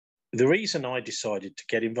the reason I decided to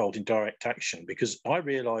get involved in direct action, because I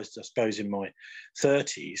realised, I suppose, in my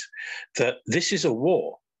 30s, that this is a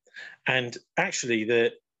war. And actually,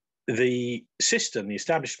 the system, the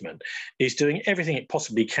establishment, is doing everything it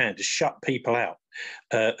possibly can to shut people out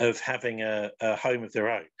of having a home of their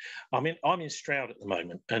own. I mean, I'm in Stroud at the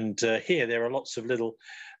moment, and here there are lots of little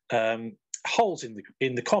holes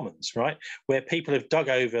in the commons, right, where people have dug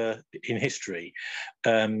over in history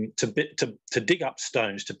to dig up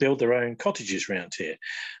stones to build their own cottages around here,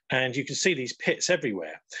 and you can see these pits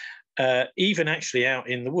everywhere. Even actually out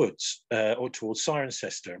in the woods or towards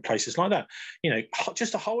Cirencester and places like that,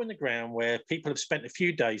 just a hole in the ground where people have spent a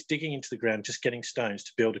few days digging into the ground, just getting stones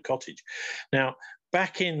to build a cottage. Now,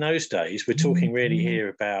 back in those days, we're talking really here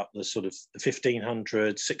about the sort of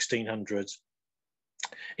 1500s, 1600s,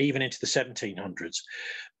 even into the 1700s.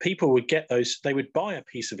 People would get those, they would buy a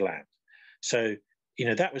piece of land. So,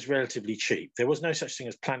 that was relatively cheap. There was no such thing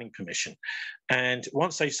as planning permission. And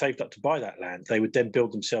once they saved up to buy that land, they would then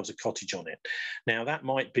build themselves a cottage on it. Now, that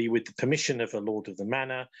might be with the permission of a lord of the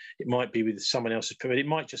manor. It might be with someone else's permit. It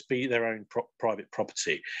might just be their own private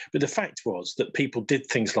property. But the fact was that people did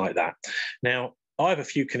things like that. Now, I have a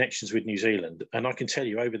few connections with New Zealand, and I can tell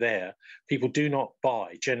you over there, people do not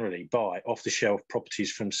generally buy off-the-shelf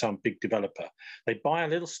properties from some big developer. They buy a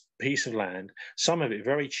little piece of land, some of it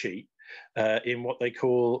very cheap, in what they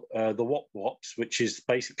call the wop-wops, which is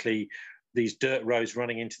basically these dirt roads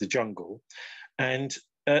running into the jungle, and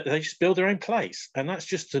they just build their own place, and that's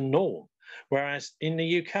just the norm. Whereas in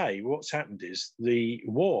the UK, what's happened is the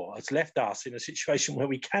war has left us in a situation where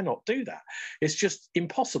we cannot do that. It's just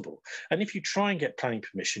impossible. And if you try and get planning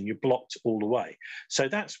permission, you're blocked all the way. So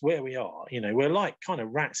that's where we are. We're like kind of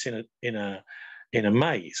rats in a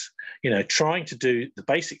maze, trying to do the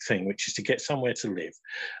basic thing, which is to get somewhere to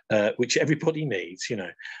live, which everybody needs,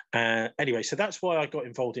 Anyway, so that's why I got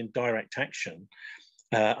involved in direct action.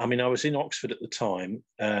 I was in Oxford at the time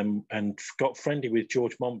and got friendly with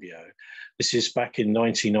George Monbiot. This is back in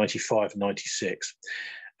 1995, 96.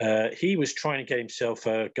 He was trying to get himself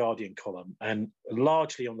a Guardian column, and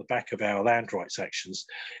largely on the back of our land rights actions,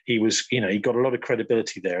 he got a lot of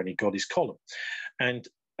credibility there, and he got his column. And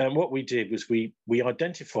what we did was we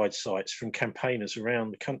identified sites from campaigners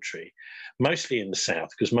around the country, mostly in the south,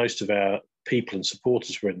 because most of our people and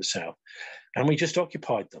supporters were in the south, and we just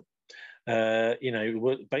occupied them.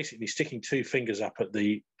 We're basically sticking two fingers up at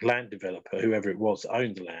the land developer, whoever it was that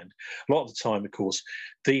owned the land. A lot of the time, of course,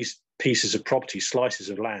 these pieces of property, slices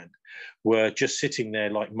of land, were just sitting there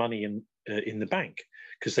like money in the bank,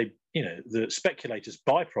 because the speculators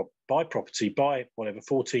buy property, buy whatever,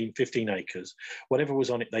 14, 15 acres, whatever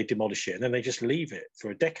was on it, they demolish it, and then they just leave it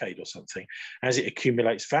for a decade or something as it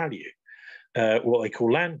accumulates value, what they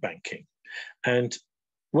call land banking. And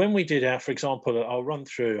when we did for example,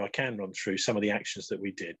 I can run through some of the actions that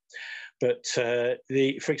we did. But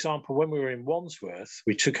for example, when we were in Wandsworth,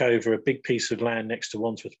 we took over a big piece of land next to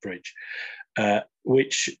Wandsworth Bridge,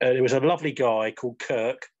 which there was a lovely guy called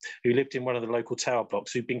Kirk who lived in one of the local tower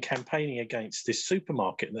blocks who'd been campaigning against this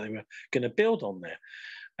supermarket that they were going to build on there.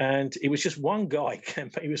 And it was just one guy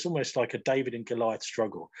campaigning. It was almost like a David and Goliath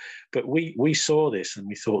struggle. But we saw this and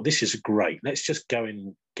we thought, this is great. Let's just go in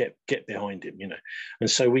and get behind him, And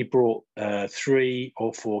so we brought 3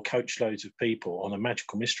 or 4 coach loads of people on a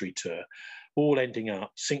magical mystery tour, all ending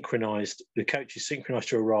up synchronized. The coaches synchronized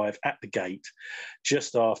to arrive at the gate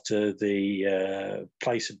just after the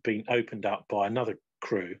place had been opened up by another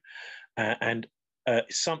crew, and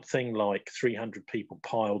something like 300 people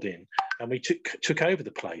piled in, and we took over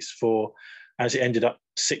the place for, as it ended up,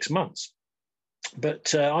 6 months.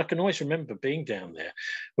 But I can always remember being down there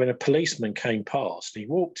when a policeman came past. He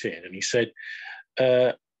walked in and he said,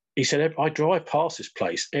 I drive past this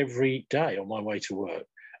place every day on my way to work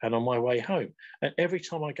and on my way home. And every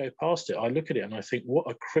time I go past it, I look at it and I think,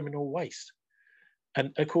 what a criminal waste.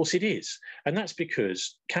 And of course it is. And that's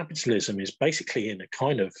because capitalism is basically in a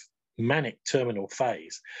kind of manic terminal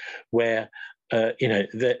phase where,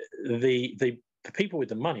 the people with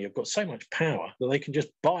the money have got so much power that they can just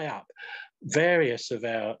buy up various of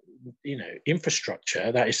our,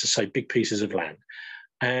 infrastructure, that is to say, big pieces of land,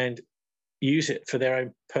 and use it for their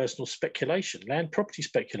own personal speculation, land property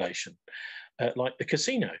speculation, like the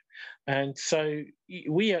casino. And so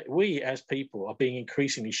we as people are being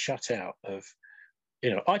increasingly shut out of,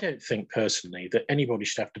 I don't think personally that anybody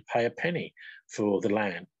should have to pay a penny for the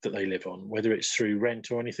land that they live on, whether it's through rent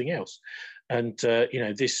or anything else. And,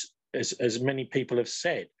 this, as many people have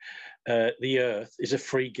said, the earth is a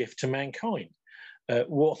free gift to mankind.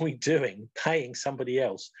 What are we doing paying somebody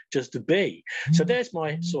else just to be? So there's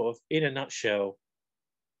my sort of, in a nutshell,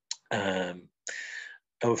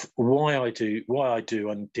 of why I do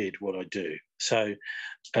and did what I do. So,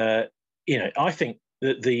 I think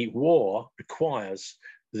that the war requires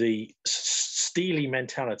the steely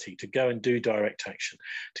mentality to go and do direct action,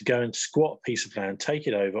 to go and squat a piece of land, take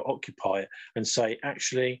it over, occupy it, and say,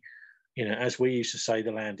 actually, as we used to say,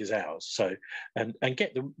 the land is ours. So, and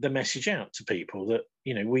get the message out to people that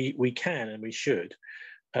we can and we should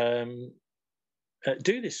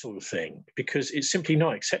do this sort of thing, because it's simply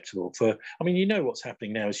not acceptable for, what's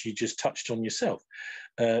happening now, as you just touched on yourself,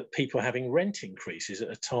 people having rent increases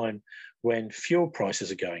at a time when fuel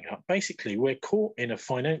prices are going up. Basically, we're caught in a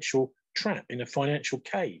financial trap, in a financial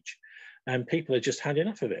cage, and people are just had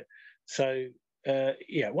enough of it. So,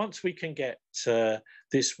 once we can get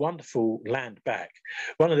this wonderful land back,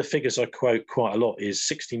 one of the figures I quote quite a lot is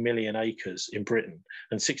 60 million acres in Britain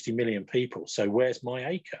and 60 million people. So where's my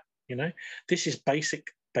acre? This is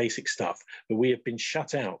basic stuff, but we have been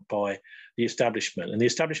shut out by the establishment, and the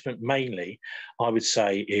establishment mainly, I would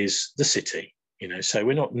say, is the city. So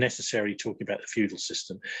we're not necessarily talking about the feudal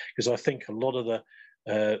system, because I think a lot of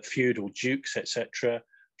the feudal dukes, etc.,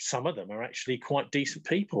 some of them are actually quite decent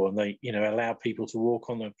people, and they, allow people to walk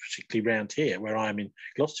on them, particularly around here, where I am in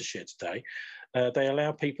Gloucestershire today. They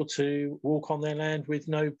allow people to walk on their land with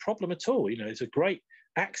no problem at all. It's a great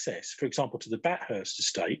access, for example, to the Bathurst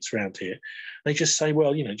estates around here. They just say,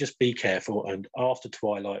 well, just be careful, and after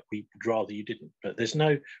twilight, we'd rather you didn't. But there's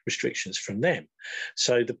no restrictions from them.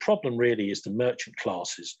 So the problem really is the merchant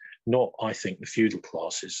classes, not, I think, the feudal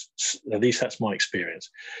classes. At least that's my experience.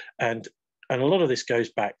 And a lot of this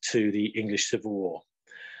goes back to the English Civil War,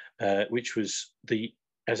 which was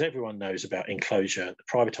as everyone knows about enclosure, the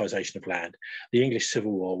privatisation of land. The English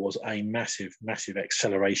Civil War was a massive, massive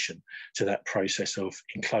acceleration to that process of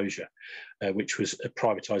enclosure, which was a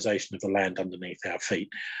privatisation of the land underneath our feet.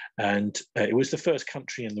 And it was the first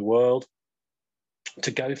country in the world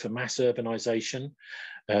to go for mass urbanisation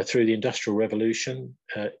through the Industrial Revolution.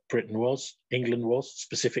 Britain was, England was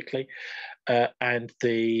specifically, and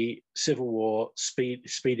the Civil War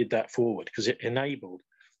speeded that forward, because it enabled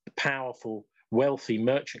the powerful, wealthy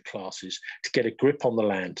merchant classes to get a grip on the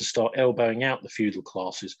land, to start elbowing out the feudal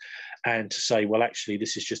classes, and to say, well, actually,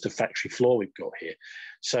 this is just a factory floor we've got here.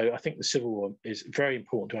 So I think the Civil War is very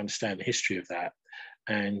important to understand the history of that,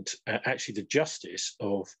 and actually the justice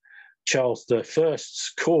of Charles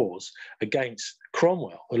I's cause against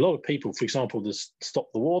Cromwell. A lot of people, for example, the Stop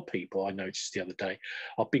the War people, I noticed the other day,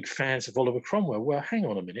 are big fans of Oliver Cromwell. Well, hang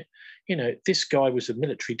on a minute. This guy was a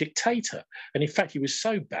military dictator. And in fact, he was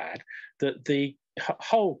so bad that the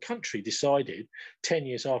whole country decided 10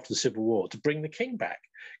 years after the Civil War to bring the king back,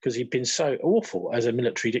 because he'd been so awful as a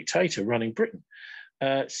military dictator running Britain.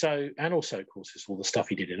 And also, of course, it's all the stuff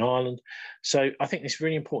he did in Ireland. So I think it's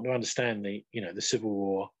really important to understand the Civil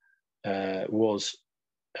War was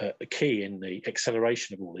a key in the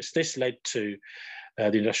acceleration of all this. This led to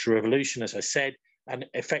the Industrial Revolution, as I said, and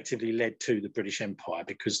effectively led to the British Empire,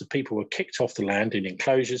 because the people were kicked off the land in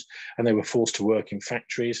enclosures and they were forced to work in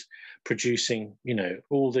factories, producing,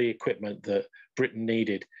 all the equipment that Britain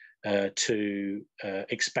needed to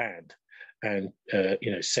expand and,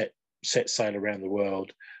 set sail around the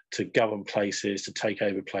world, to govern places, to take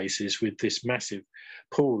over places, with this massive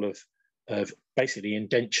pool of basically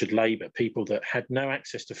indentured labour, people that had no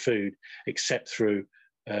access to food except through,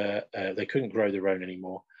 they couldn't grow their own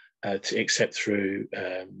anymore, except through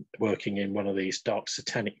working in one of these dark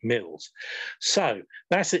satanic mills. So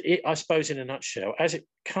that's it, I suppose, in a nutshell. As it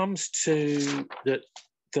comes to the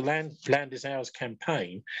Land is Ours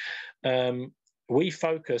campaign, we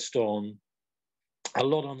focused a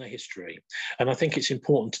lot on the history. And I think it's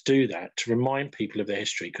important to do that, to remind people of their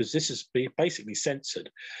history, because this is basically censored.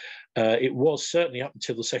 It was certainly up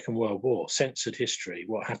until the Second World War, censored history,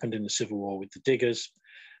 what happened in the Civil War with the diggers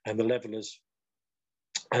and the levellers,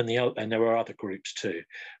 and there were other groups too,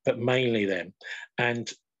 but mainly them. And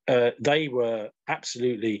they were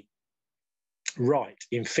absolutely right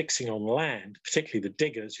in fixing on land, particularly the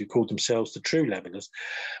diggers, who called themselves the true levellers,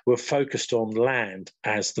 were focused on land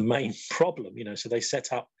as the main problem. So they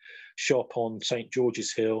set up shop on St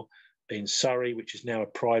George's Hill in Surrey, which is now a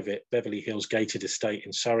private Beverly Hills gated estate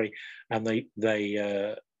in Surrey, and they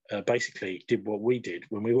basically did what we did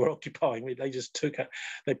when we were occupying. They just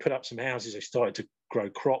they put up some houses, they started to grow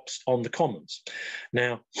crops on the commons.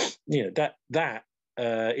 Now, that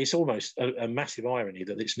it's almost a massive irony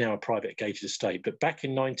that it's now a private gated estate. But back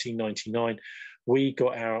in 1999, we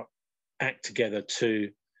got our act together to,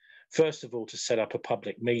 first of all, to set up a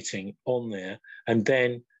public meeting on there, and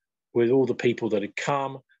then with all the people that had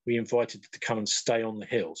come, we invited them to come and stay on the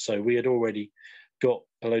hill. So we had already got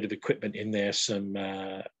a load of equipment in there, some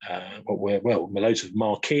loads of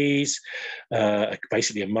marquees,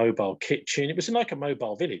 basically a mobile kitchen. It was like a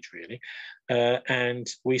mobile village, really. And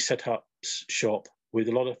we set up shop with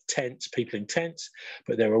a lot of tents, people in tents,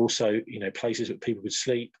 but there were also, places where people could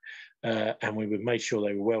sleep, and we would make sure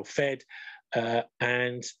they were well fed.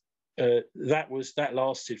 And that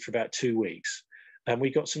lasted for about 2 weeks. And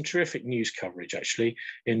we got some terrific news coverage, actually.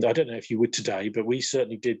 I don't know if you would today, but we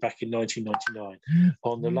certainly did back in 1999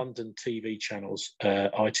 on the London TV channels,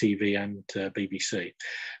 ITV and BBC.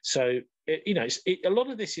 So, a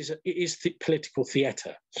lot of this is political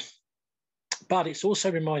theatre. But it's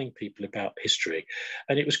also reminding people about history.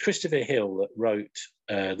 And it was Christopher Hill that wrote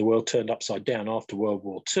The World Turned Upside Down after World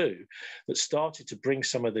War II that started to bring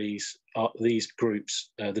some of these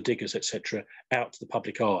groups, the diggers, etc., out to the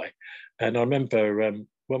public eye. And I remember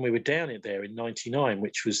when we were down in there in 99,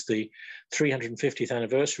 which was the 350th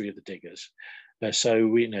anniversary of the diggers. So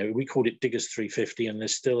we called it Diggers 350, and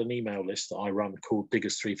there's still an email list that I run called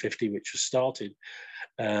Diggers 350, which was started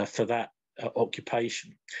for that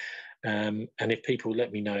occupation. And if people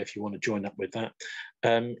let me know if you want to join up with that,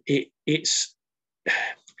 it's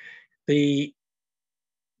the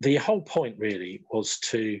whole point really was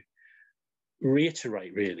to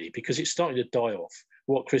reiterate, really, because it's starting to die off,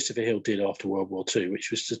 what Christopher Hill did after World War II, which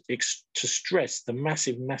was to stress the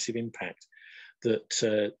massive impact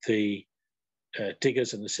that the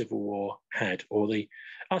diggers and the Civil War had,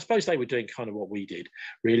 I suppose they were doing kind of what we did,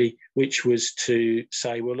 really, which was to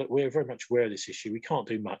say, well, look, we're very much aware of this issue. We can't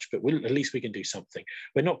do much, but at least we can do something.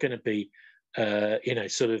 We're not going to be,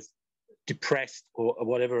 sort of depressed or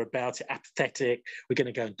whatever about it, apathetic. We're going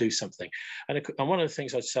to go and do something. And one of the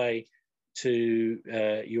things I'd say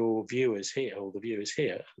to your viewers here, or the viewers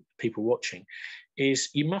here, people watching, is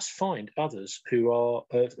you must find others who are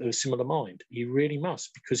of a similar mind. You really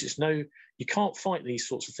must, because you can't fight these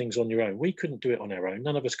sorts of things on your own. We couldn't do it on our own.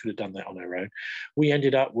 None of us could have done that on our own. We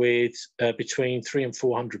ended up with between 300 and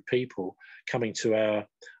 400 people coming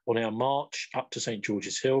on our march up to St.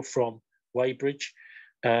 George's Hill from Weybridge.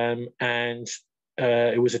 And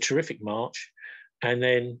it was a terrific march. And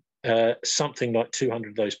then something like 200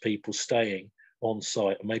 of those people staying on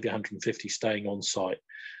site, or maybe 150 staying on site,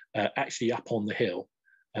 actually up on the hill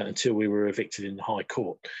until we were evicted in the High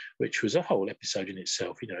Court, which was a whole episode in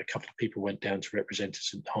itself. A couple of people went down to represent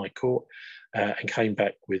us in the High Court and came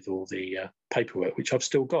back with all the paperwork, which I've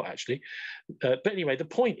still got, actually. But anyway, the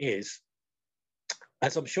point is,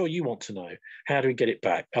 as I'm sure you want to know, how do we get it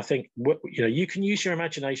back? I think you can use your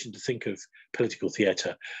imagination to think of political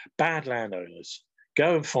theatre. Bad landowners,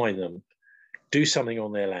 go and find them, do something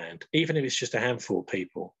on their land, even if it's just a handful of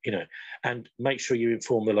people, and make sure you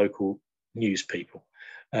inform the local news people.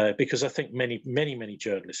 Because I think many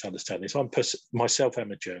journalists understand this. Myself,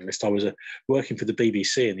 I'm a journalist. I was working for the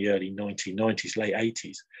BBC in the early 1990s, late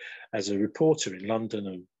 80s, as a reporter in London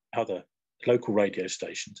and other local radio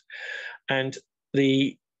stations. And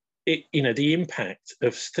the impact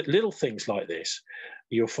of little things like this,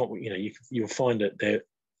 you'll find that there.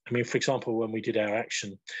 I mean, for example, when we did our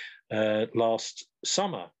action last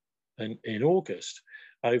summer in August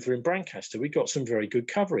over in Brancaster, we got some very good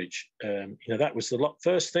coverage. That was the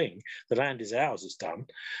first thing The Land Is Ours has done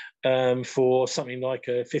for something like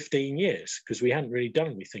 15 years, because we hadn't really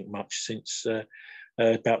done anything much since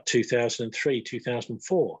about 2003,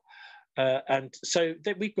 2004. And so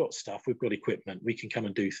we've got stuff, we've got equipment, we can come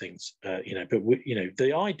and do things, but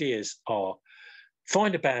the ideas are: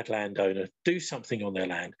 find a bad landowner, do something on their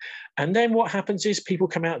land. And then what happens is people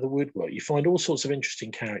come out of the woodwork. You find all sorts of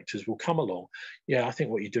interesting characters will come along. Yeah, I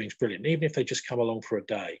think what you're doing is brilliant, even if they just come along for a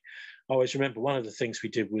day. I always remember one of the things we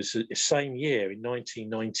did was the same year in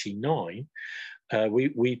 1999,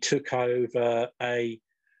 we took over a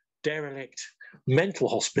derelict mental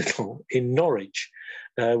hospital in Norwich,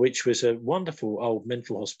 which was a wonderful old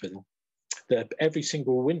mental hospital. Every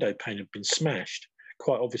single window pane had been smashed,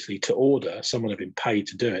 quite obviously to order. Someone had been paid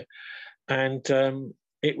to do it. And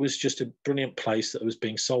it was just a brilliant place that was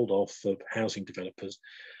being sold off for housing developers.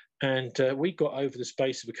 And we got, over the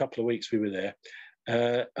space of a couple of weeks we were there,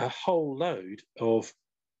 a whole load of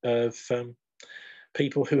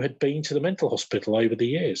people who had been to the mental hospital over the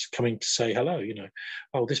years coming to say hello,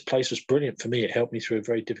 oh, this place was brilliant for me. It helped me through a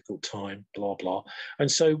very difficult time, blah, blah. And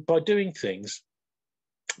so by doing things,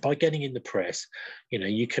 by getting in the press,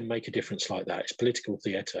 you can make a difference like that. It's political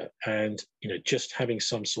theatre, and just having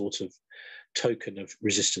some sort of token of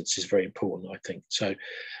resistance is very important, I think. So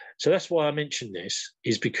that's why I mention this,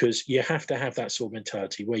 is because you have to have that sort of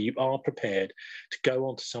mentality where you are prepared to go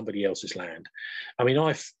onto somebody else's land. I mean,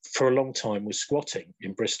 I for a long time was squatting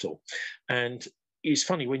in Bristol, and it's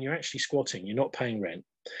funny, when you're actually squatting, you're not paying rent.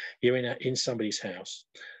 You're in somebody's house,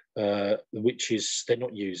 which is they're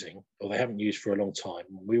not using, or they haven't used for a long time.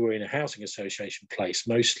 We were in a housing association place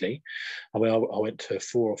mostly. I mean, I went to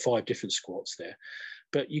 4 or 5 different squats there,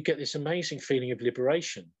 but you get this amazing feeling of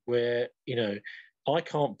liberation where, you know, I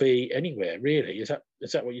can't be anywhere really. Is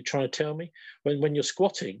that what you're trying to tell me? When you're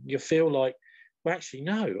squatting, you feel like, well, actually,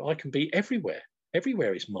 no, I can be everywhere.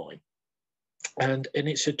 Everywhere is mine. And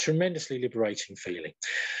it's a tremendously liberating feeling.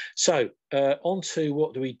 So on to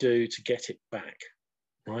what do we do to get it back,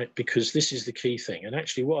 right? Because this is the key thing. And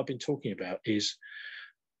actually what I've been talking about is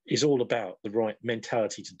all about the right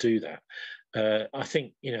mentality to do that. I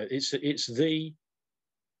think, you know, it's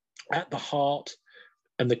at the heart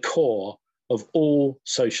and the core of all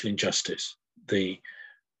social injustice, the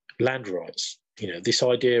land rights, you know, this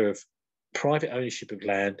idea of private ownership of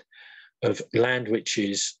land which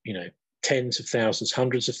is, you know, tens of thousands,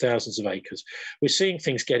 hundreds of thousands of acres. We're seeing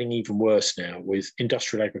things getting even worse now with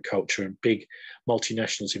industrial agriculture and big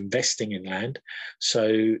multinationals investing in land. So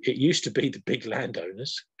it used to be the big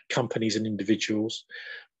landowners, companies and individuals,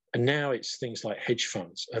 and now it's things like hedge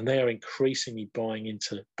funds, and they are increasingly buying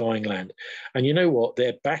land. And you know what?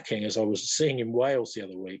 They're backing, as I was seeing in Wales the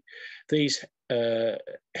other week, these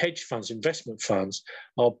hedge funds, investment funds,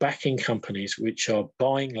 are backing companies which are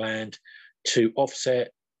buying land to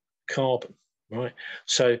offset carbon, right?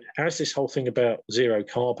 So as this whole thing about zero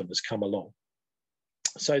carbon has come along,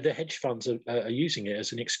 so the hedge funds are using it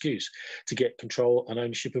as an excuse to get control and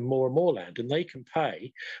ownership of more and more land, and they can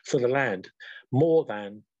pay for the land more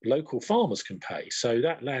than local farmers can pay. So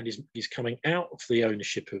that land is coming out of the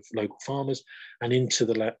ownership of local farmers and into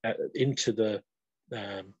the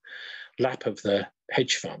lap of the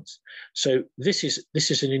hedge funds. So this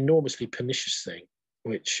is an enormously pernicious thing,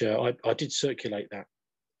 which I did circulate that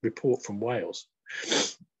report from Wales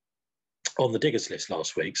on the diggers list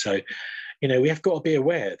last week. So, you know, we have got to be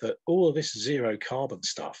aware that all of this zero carbon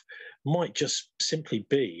stuff might just simply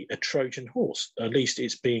be a Trojan horse. At least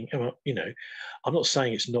it's being, you know, I'm not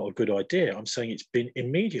saying it's not a good idea. I'm saying it's been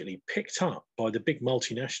immediately picked up by the big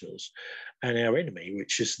multinationals and our enemy,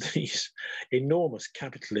 which is these enormous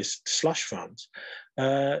capitalist slush funds,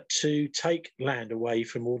 to take land away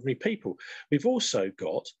from ordinary people. We've also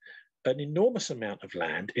got an enormous amount of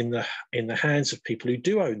land in the hands of people who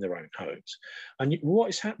do own their own homes. And what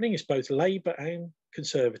is happening is both Labour and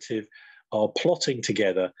Conservative are plotting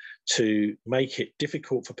together to make it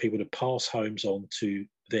difficult for people to pass homes on to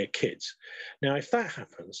their kids. Now, if that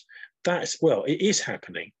happens, it is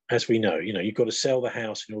happening, as we know. You know, you've got to sell the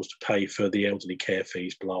house in order to pay for the elderly care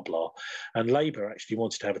fees, blah, blah. And Labour actually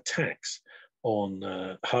wanted to have a tax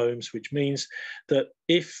on homes, which means that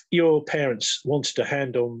if your parents wanted to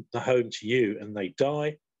hand on the home to you and they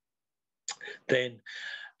die, then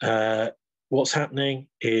what's happening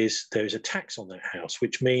is there is a tax on that house,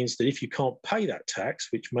 which means that if you can't pay that tax,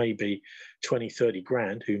 which may be 20, 30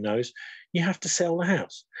 grand, who knows, you have to sell the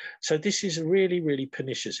house. So this is really, really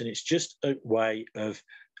pernicious, and it's just a way of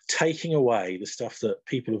taking away the stuff that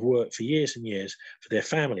people have worked for years and years for their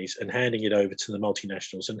families and handing it over to the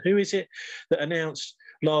multinationals. And who is it that announced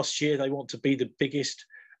last year they want to be the biggest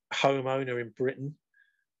homeowner in Britain?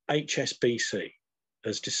 HSBC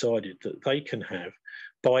has decided that they can have,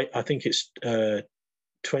 by I think it's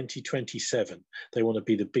 2027, they want to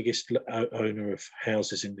be the biggest owner of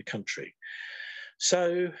houses in the country.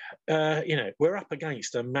 So, you know, we're up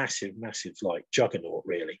against a massive, massive, like, juggernaut,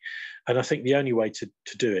 really. And I think the only way to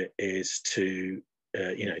do it is to,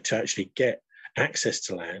 you know, to actually get access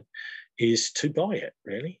to land is to buy it,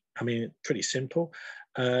 really. I mean, pretty simple.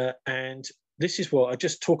 And this is what I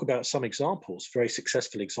just talk about some examples, very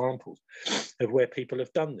successful examples of where people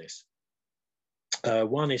have done this.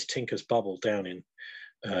 One is Tinker's Bubble down in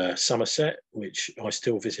Somerset, which I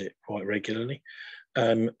still visit quite regularly.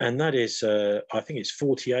 And that is, I think it's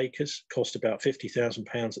 40 acres, cost about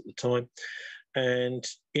 £50,000 at the time, and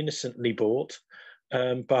innocently bought.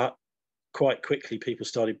 But quite quickly, people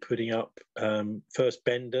started putting up first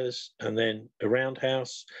benders and then a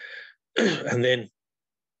roundhouse and then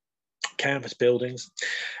canvas buildings.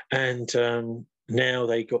 And now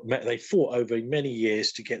they fought over many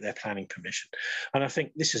years to get their planning permission. And I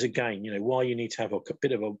think this is, again, you know, why you need to have a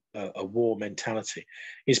bit of a war mentality,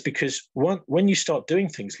 is because when you start doing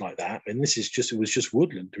things like that, and it was just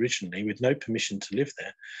woodland originally with no permission to live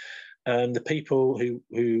there. And the people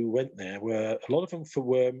who went there a lot of them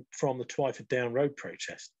were from the Twyford Down Road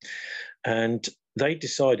protest. And they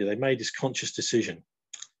made this conscious decision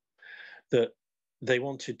that they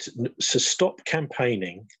wanted to stop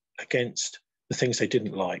campaigning against the things they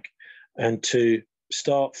didn't like and to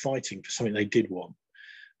start fighting for something they did want.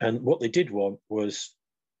 And what they did want was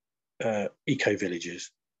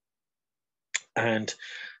eco-villages. And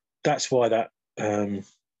that's why that, well,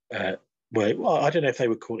 I don't know if they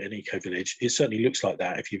would call it an eco-village. It certainly looks like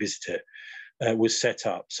that if you visit it. Was set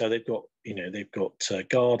up. So they've got, they've got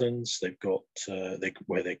gardens, they've got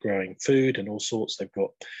where they're growing food and all sorts. They've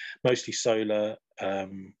got mostly solar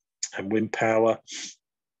and wind power.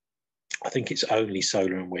 I think it's only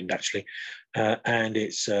solar and wind actually, and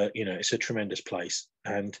it's it's a tremendous place.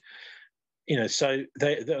 And so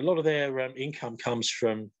a lot of their income comes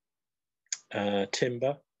from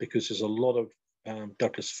timber, because there's a lot of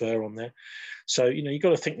Douglas fir on there. So you've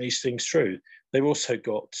got to think these things through. They've also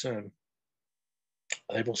got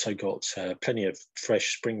plenty of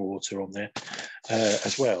fresh spring water on there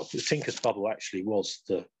as well. The Tinker's Bubble actually was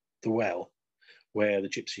the well where the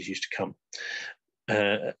gypsies used to come.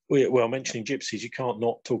 Well, mentioning gypsies, you can't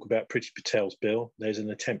not talk about Priti Patel's bill. There's an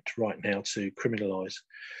attempt right now to criminalise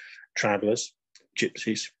travellers,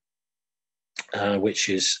 gypsies, which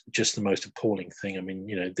is just the most appalling thing. I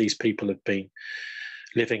mean, these people have been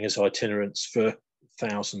living as itinerants for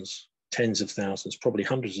thousands, tens of thousands, probably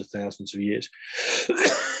hundreds of thousands of years.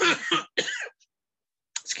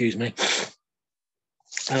 Excuse me.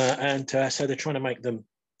 And so they're trying to make them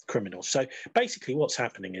criminals. So basically what's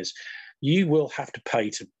happening is you will have to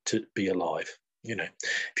pay to be alive.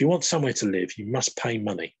 If you want somewhere to live, you must pay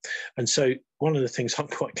money. And so one of the things I'm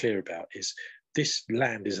quite clear about is this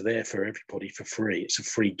land is there for everybody for free. It's a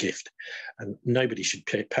free gift, and nobody should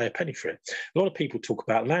pay a penny for it. A lot of people talk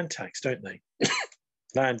about land tax, don't they?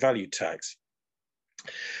 Land value tax.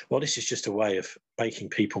 Well, this is just a way of making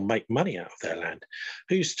people make money out of their land.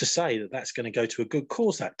 Who's to say that that's going to go to a good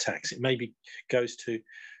cause, that tax? It maybe goes to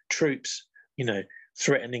troops,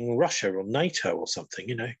 threatening Russia or NATO or something,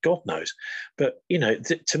 God knows. But,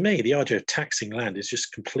 to me, the idea of taxing land is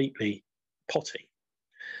just completely potty.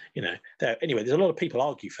 Anyway, there's a lot of people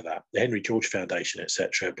argue for that, the Henry George Foundation,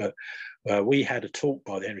 etc. But we had a talk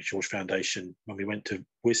by the Henry George Foundation when we went to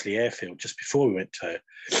Wisley Airfield, just before we went to,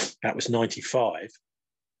 that was 95.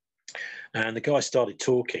 And the guy started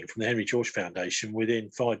talking from the Henry George Foundation. Within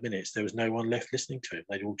 5 minutes, there was no one left listening to him.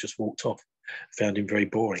 They'd all just walked off. Found him very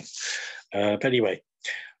boring. But anyway,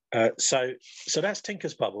 so that's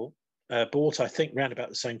Tinker's Bubble, bought, I think, around about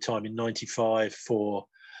the same time in 95 for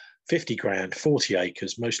 50 grand, 40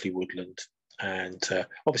 acres, mostly woodland. And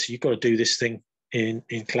obviously, you've got to do this thing in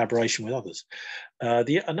collaboration with others.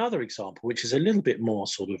 Another example, which is a little bit more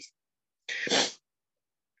sort of,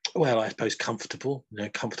 well, I suppose comfortable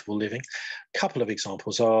living. A couple of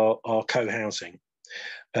examples are co-housing.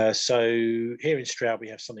 So here in Stroud, we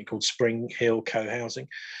have something called Spring Hill Co-housing,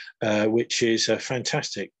 which is a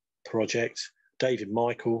fantastic project. David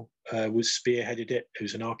Michael spearheaded it,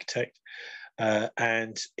 who's an architect.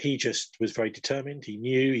 And he just was very determined.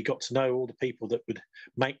 He got to know all the people that would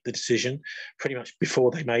make the decision pretty much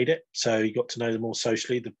before they made it. So he got to know them all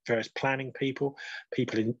socially, the various planning people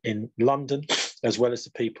in London, as well as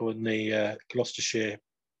the people in the Gloucestershire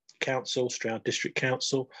Council, Stroud District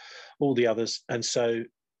Council, all the others. And so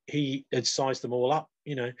he had sized them all up,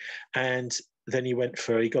 and then he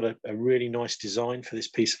got a really nice design for this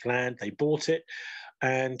piece of land. They bought it,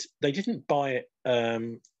 and they didn't buy it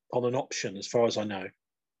on an option, as far as I know.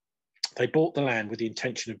 They bought the land with the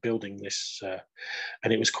intention of building this,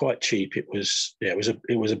 and it was quite cheap. It was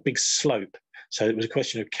a big slope, so it was a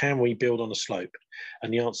question of, can we build on a slope?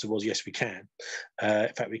 And the answer was yes, we can.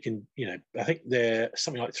 In fact, we can. I think they're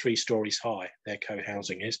something like 3 stories high. Their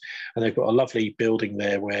co-housing is, and they've got a lovely building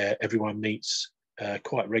there where everyone meets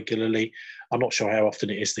quite regularly. I'm not sure how often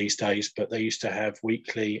it is these days, but they used to have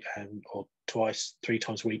weekly or 3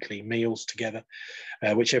 times weekly meals together,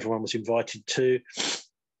 which everyone was invited to.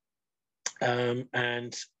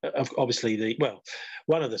 And obviously,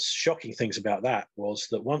 one of the shocking things about that was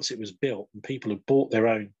that once it was built and people had bought their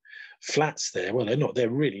own flats there, well, they're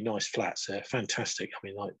really nice flats. They're fantastic. I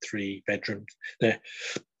mean, like 3 bedrooms. They're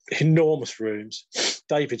enormous rooms.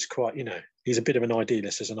 David's quite, he's a bit of an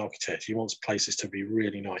idealist as an architect. He wants places to be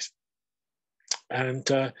really nice. And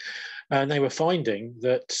they were finding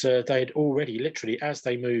that they had already, literally, as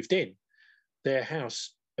they moved in, their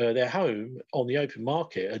house, their home on the open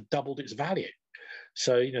market had doubled its value.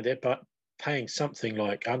 So, they're paying something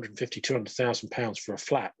like 150, 200,000 pounds for a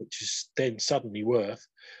flat, which is then suddenly worth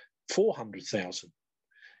 400,000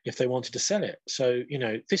 if they wanted to sell it. So,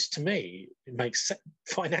 this to me, it makes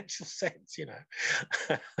financial sense,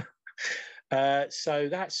 So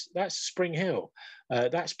that's Spring Hill.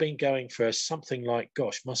 That's been going for something like,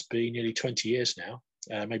 must be nearly 20 years now,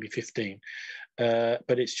 maybe 15.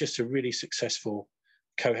 But it's just a really successful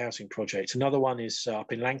co-housing project. Another one is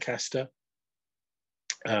up in Lancaster,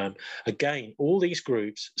 Again, all these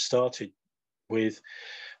groups started with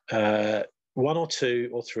one or two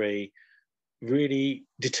or three really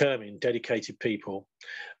determined, dedicated people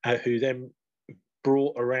who then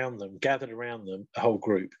gathered around them, a whole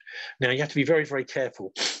group. Now, you have to be very, very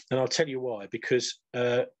careful, and I'll tell you why, because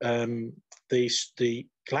the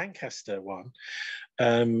Lancaster one,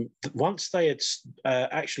 once they had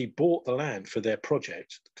actually bought the land for their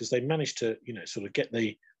project, because they managed to, sort of get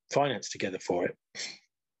the finance together for it,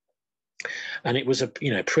 and it was a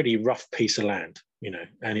pretty rough piece of land,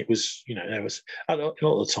 and it was there was a lot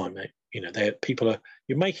of the time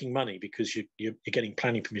you're making money because you're getting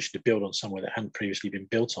planning permission to build on somewhere that hadn't previously been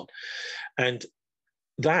built on, and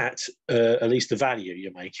that at least the value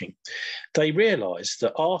you're making. They realised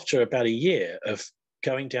that after about a year of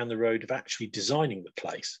going down the road of actually designing the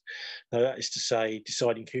place, now that is to say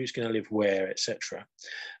deciding who's going to live where, etc.,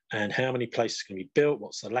 and how many places are going to be built,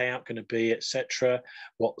 what's the layout going to be, etc.,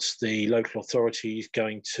 what's the local authorities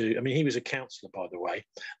going to... I mean, he was a councillor, by the way,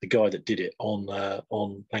 the guy that did it on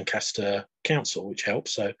Lancaster Council, which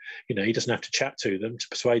helps. So, he doesn't have to chat to them to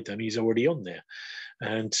persuade them. He's already on there.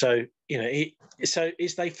 And so, they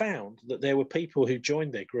found that there were people who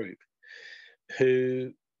joined their group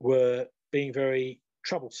who were being very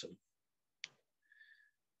troublesome.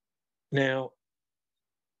 Now,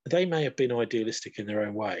 they may have been idealistic in their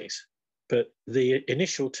own ways, but the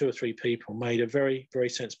initial two or three people made a very, very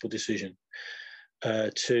sensible decision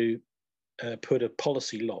to put a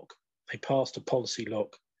policy lock. They passed a policy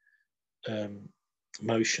lock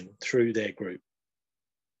motion through their group,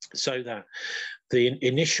 so that the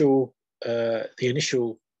initial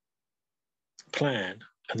plan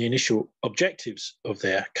and the initial objectives of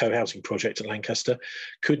their co-housing project at Lancaster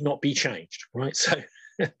could not be changed. Right,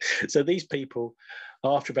 so these people,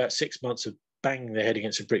 after about 6 months of banging their head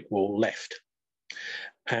against a brick wall, left.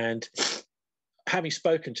 And having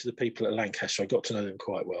spoken to the people at Lancaster, I got to know them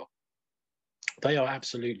quite well. They are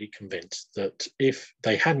absolutely convinced that if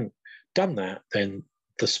they hadn't done that, then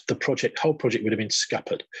the whole project would have been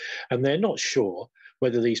scuppered. And they're not sure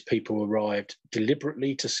whether these people arrived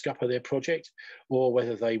deliberately to scupper their project or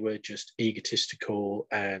whether they were just egotistical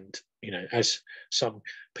and, as some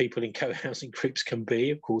people in co-housing groups can be,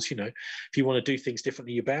 of course, if you want to do things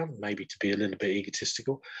differently, you're bound maybe to be a little bit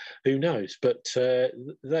egotistical. Who knows? But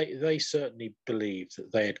they certainly believed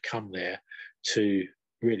that they had come there to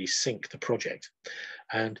really sink the project.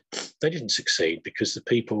 And they didn't succeed because the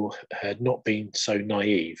people had not been so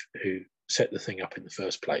naive who set the thing up in the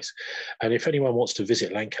first place. And if anyone wants to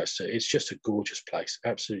visit Lancaster, it's just a gorgeous place,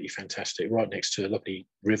 absolutely fantastic, right next to a lovely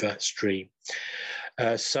river, stream.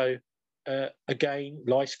 Again,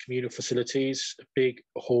 nice communal facilities, a big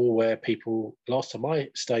hall where people, last time I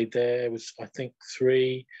stayed there was, I think,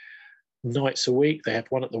 3 nights a week. They had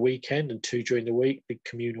one at the weekend and 2 during the week, big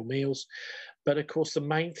communal meals. But of course, the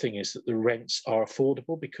main thing is that the rents are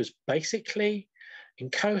affordable, because basically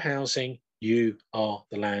in co-housing, you are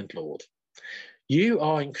the landlord. You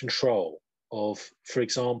are in control of, for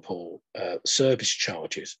example, service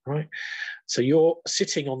charges, right? So you're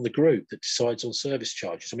sitting on the group that decides on service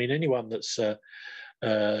charges. I mean, anyone that's, I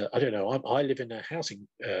don't know, I live in a housing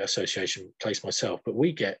association place myself, but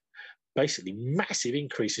we get basically massive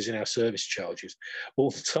increases in our service charges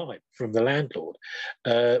all the time from the landlord,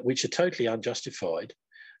 which are totally unjustified.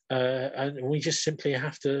 And we just simply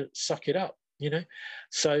have to suck it up,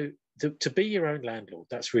 So to be your own landlord,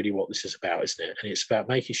 that's really what this is about, isn't it? And it's about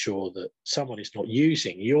making sure that someone is not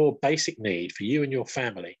using your basic need for you and your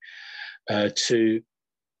family to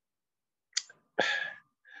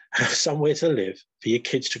have somewhere to live, for your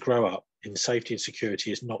kids to grow up in safety and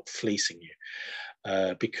security, is not fleecing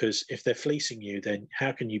you. Because if they're fleecing you, then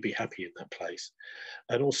how can you be happy in that place?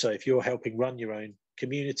 And also, if you're helping run your own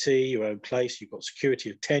community, your own place, you've got security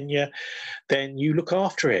of tenure, then you look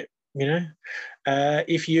after it.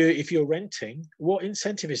 If you're renting, what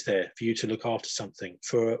incentive is there for you to look after something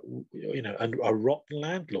for a rotten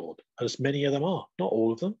landlord, as many of them are? Not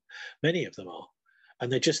all of them, many of them are. And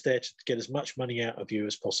they're just there to get as much money out of you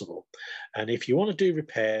as possible. And if you want to do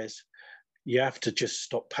repairs, you have to just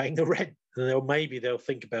stop paying the rent, and maybe they'll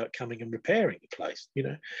think about coming and repairing the place,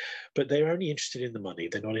 But they're only interested in the money.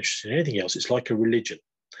 They're not interested in anything else. It's like a religion.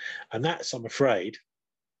 And that's, I'm afraid,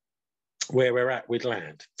 where we're at with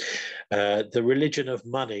land. The religion of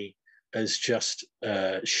money is just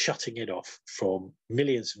shutting it off from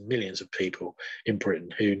millions and millions of people in Britain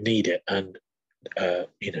who need it, and I've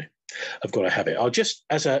got to have it. I'll just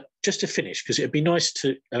to finish, because it'd be nice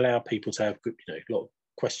to allow people to have good, a lot of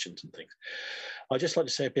questions and things. I'd just like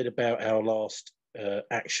to say a bit about our last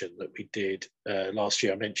action that we did last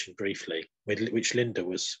year, I mentioned briefly, which Linda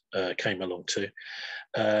came along to,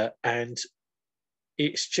 and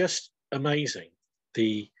it's just amazing.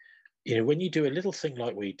 When you do a little thing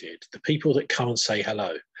like we did, the people that come and say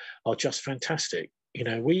hello are just fantastic.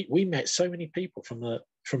 We met so many people from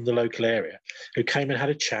the local area who came and had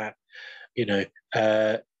a chat.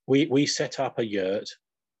 We set up a yurt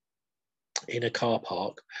in a car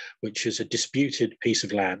park, which is a disputed piece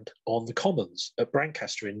of land on the Commons at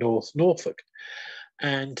Brancaster in Norfolk.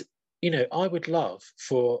 And, I would love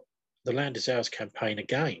for the Land is Ours campaign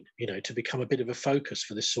again, to become a bit of a focus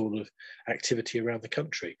for this sort of activity around the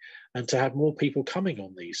country, and to have more people coming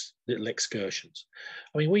on these little excursions.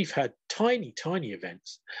 I mean, we've had tiny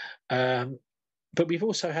events, but we've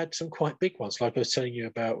also had some quite big ones, like I was telling you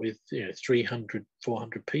about with 300,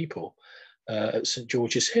 400 people at St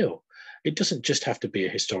George's Hill. It doesn't just have to be a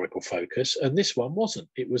historical focus, and this one wasn't.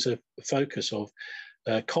 It was a focus of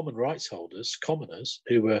common rights holders, commoners,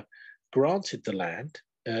 who were granted the land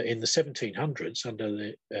in the 1700s under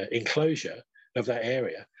the enclosure of that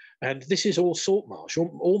area. And this is all salt marsh,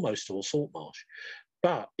 almost all salt marsh.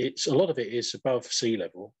 But a lot of it is above sea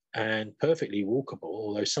level and perfectly walkable,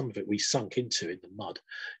 although some of it we sunk into in the mud.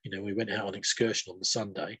 We went out on excursion on the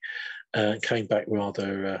Sunday and came back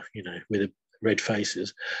rather, with red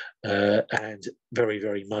faces and very,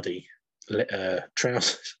 very muddy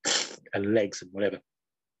trousers and legs and whatever.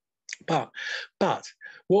 But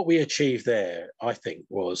what we achieved there, I think,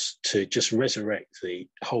 was to just resurrect the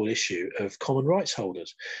whole issue of common rights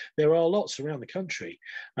holders. There are lots around the country,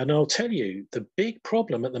 and I'll tell you, the big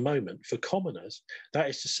problem at the moment for commoners, that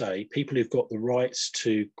is to say, people who've got the rights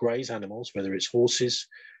to graze animals, whether it's horses,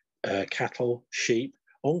 cattle, sheep,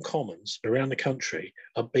 on commons around the country,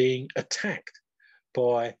 are being attacked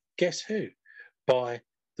by, guess who? By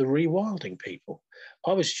the rewilding people.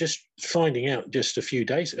 I was just finding out just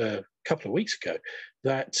a couple of weeks ago,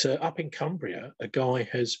 that up in Cumbria, a guy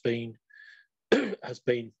whose family have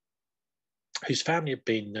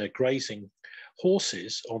been grazing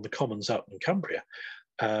horses on the commons up in Cumbria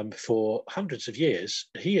for hundreds of years.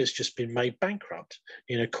 He has just been made bankrupt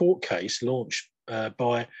in a court case launched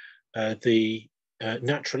by the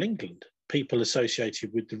Natural England, people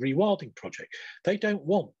associated with the rewilding project. They don't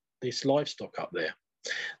want this livestock up there.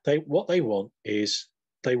 What they want is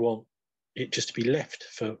it just to be left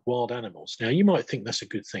for wild animals. Now, you might think that's a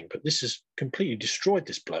good thing, but this has completely destroyed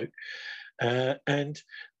this bloke. And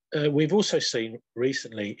we've also seen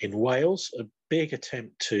recently in Wales a big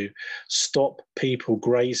attempt to stop people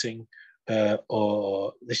grazing,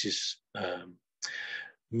 or this is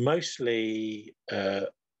mostly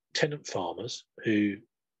tenant farmers who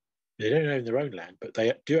they don't own their own land, but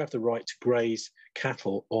they do have the right to graze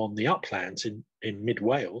cattle on the uplands in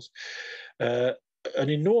mid-Wales. An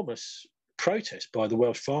enormous protest by the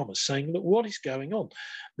Welsh farmers saying, look, what is going on?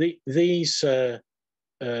 These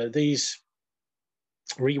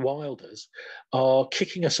rewilders are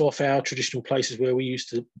kicking us off our traditional places where we used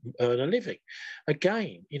to earn a living.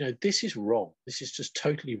 Again, this is wrong. This is just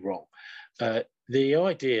totally wrong. The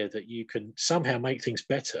idea that you can somehow make things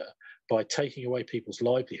better by taking away people's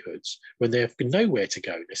livelihoods when they have nowhere to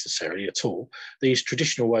go necessarily at all, these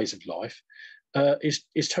traditional ways of life,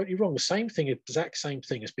 is totally wrong. The exact same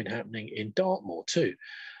thing has been happening in Dartmoor too.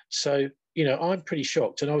 So, I'm pretty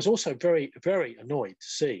shocked. And I was also very, very annoyed to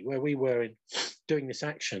see where we were doing this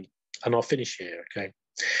action, and I'll finish here, okay?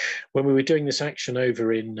 When we were doing this action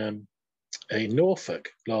over in Norfolk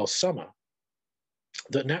last summer,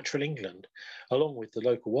 that Natural England, along with the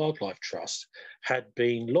local wildlife trust, had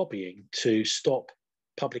been lobbying to stop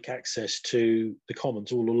public access to the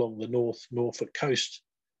commons all along the Norfolk coast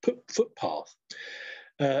footpath.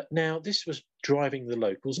 Now, this was driving the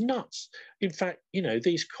locals nuts. In fact,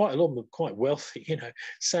 quite a lot of them quite wealthy,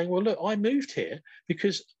 saying, well, look, I moved here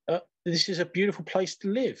because this is a beautiful place to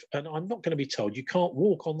live, and I'm not going to be told you can't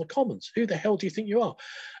walk on the commons. Who the hell do you think you are?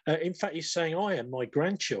 In fact, he's saying, I and my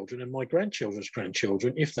grandchildren and my grandchildren's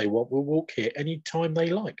grandchildren, if they want, will walk here any time they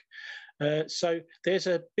like. So there's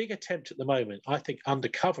a big attempt at the moment, I think, under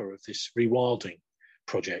cover of this rewilding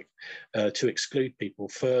project, to exclude people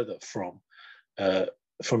further from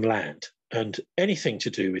land, and anything to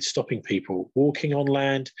do with stopping people walking on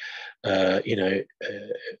land,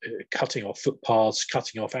 cutting off footpaths,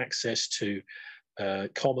 cutting off access to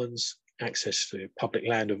commons, access to public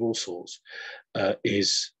land of all sorts,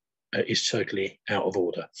 is totally out of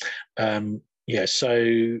order. So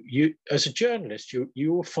you, as a journalist,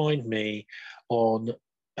 you will find me on.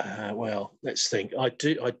 Let's think. I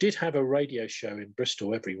did have a radio show in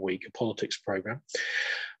Bristol every week, a politics program.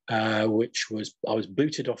 which was I was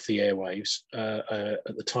booted off the airwaves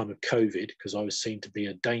at the time of COVID because I was seen to be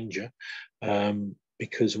a danger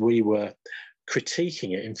because we were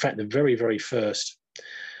critiquing it. In fact, the very, very first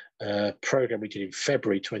program we did in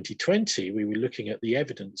February 2020, we were looking at the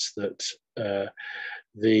evidence that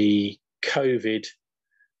the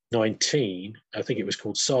COVID-19, I think it was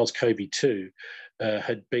called SARS-CoV-2,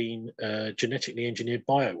 had been a genetically engineered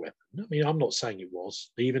bioweapon. I mean, I'm not saying it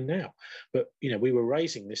was even now, but we were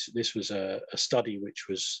raising this. This was a study which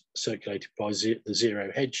was circulated by the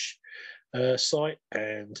Zero Hedge site,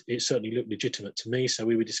 and it certainly looked legitimate to me. So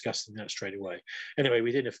we were discussing that straight away. Anyway,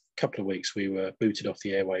 within a couple of weeks, we were booted off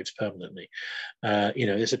the airwaves permanently.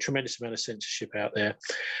 There's a tremendous amount of censorship out there.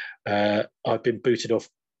 I've been booted off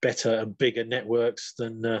better and bigger networks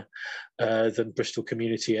than Bristol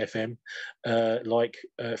Community FM,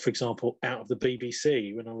 for example, out of the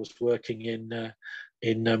BBC when I was working in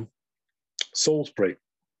Salisbury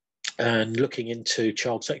and looking into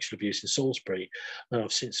child sexual abuse in Salisbury. And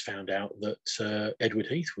I've since found out that Edward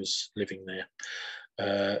Heath was living there.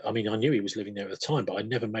 I mean, I knew he was living there at the time, but I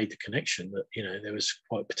never made the connection that, there was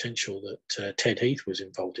quite potential that Ted Heath was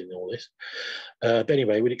involved in all this. But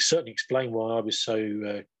anyway, it would certainly explain why I was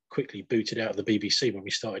so quickly booted out of the BBC when we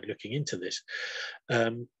started looking into this.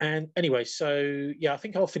 And anyway, so yeah, I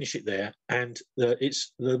think I'll finish it there. And the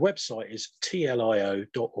website is tlio.org.uk,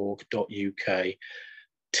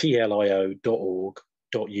 tlio.org.uk,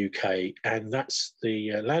 and that's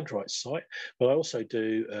the land rights site. But I also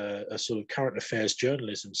do a sort of current affairs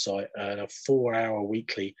journalism site and a 4-hour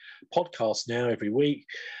weekly podcast now every week,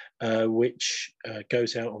 which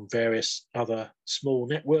goes out on various other small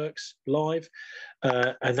networks live,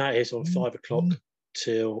 and that is on 5 o'clock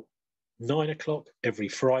till 9 o'clock every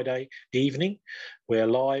Friday evening. We're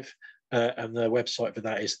live, and the website for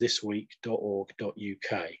that is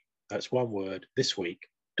thisweek.org.uk. That's one word,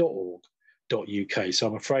 thisweek.org.uk. So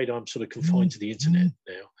I'm afraid I'm sort of confined to the internet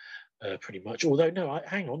now. Pretty much, although no,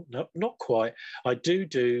 hang on, no, not quite. I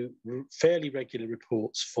do fairly regular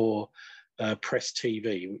reports for Press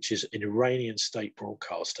TV, which is an Iranian state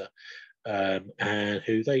broadcaster, and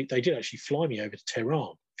who they did actually fly me over to Tehran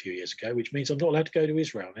a few years ago, which means I'm not allowed to go to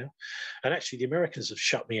Israel now. And actually, the Americans have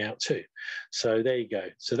shut me out too. So there you go.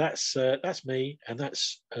 So that's me, and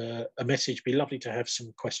that's a message. Be lovely to have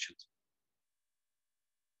some questions.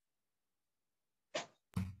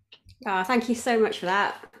 Oh, thank you so much for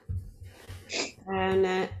that.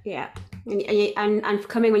 And yeah, and for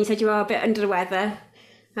coming when you said you were a bit under the weather,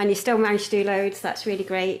 and you still managed to do loads. That's really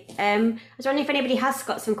great. I was wondering if anybody has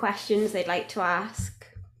got some questions they'd like to ask.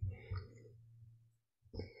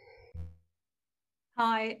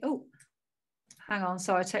 Hi. Oh, hang on.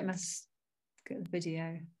 Sorry, get the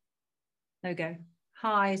video. There we go.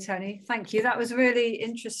 Hi, Tony. Thank you. That was really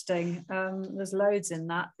interesting. There's loads in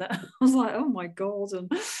that I was like, oh my God.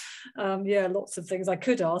 And yeah, lots of things I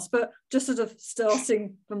could ask, but just sort of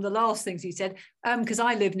starting from the last things you said, because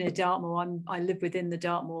I live near Dartmoor. I live within the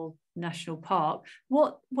Dartmoor National Park.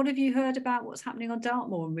 What have you heard about what's happening on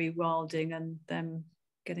Dartmoor and rewilding and them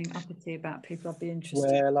getting uppity about people? I'd be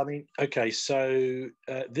interested. Well, I mean, okay, so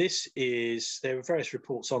there are various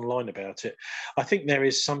reports online about it. I think there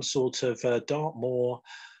is some sort of Dartmoor,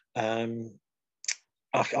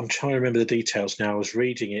 I'm trying to remember the details now. I was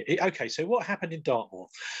reading it. Okay, so what happened in Dartmoor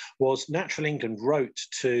was Natural England wrote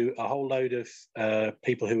to a whole load of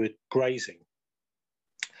people who were grazing,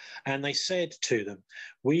 and they said to them,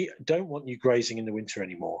 we don't want you grazing in the winter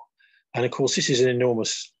anymore. And of course, this is an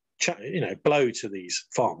enormous blow to these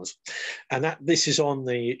farmers, and that this is on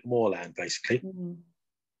the moorland basically. Mm-hmm.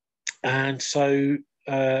 And so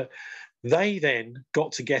they then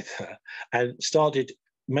got together and started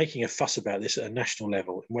making a fuss about this at a national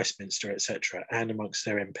level in Westminster, etc., and amongst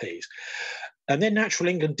their MPs. And then Natural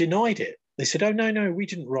England denied it. They said, "Oh no, we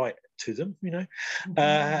didn't write to them, Mm-hmm.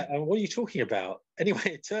 And what are you talking about?" Anyway,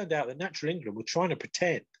 it turned out that Natural England were trying to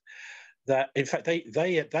pretend that, in fact,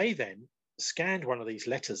 they then scanned one of these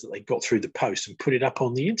letters that they got through the post and put it up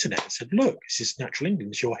on the internet and said, "Look, this is Natural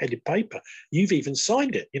England, it's your headed paper. You've even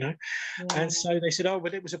signed it, Yeah. And so they said, "Oh,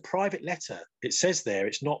 but it was a private letter. It says there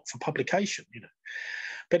it's not for publication,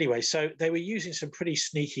 But anyway, so they were using some pretty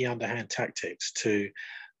sneaky underhand tactics to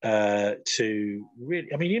really.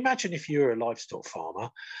 I mean, imagine if you're a livestock farmer.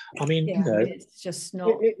 I mean, it's just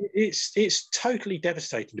not. It's totally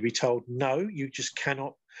devastating to be told, no, you just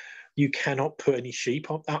cannot. You cannot put any sheep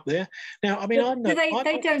up there. Now, I mean,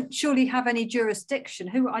 they don't surely have any jurisdiction.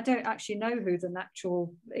 I don't actually know who the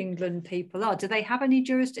Natural England people are. Do they have any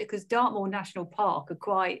jurisdiction? Because Dartmoor National Park are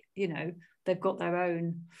quite, they've got their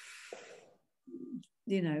own,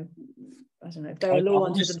 I don't know if they're a law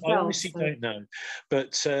unto themselves. I honestly don't know,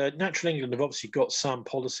 but Natural England have obviously got some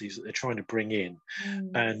policies that they're trying to bring in,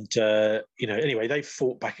 and you know, anyway, they've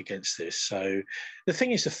fought back against this. So the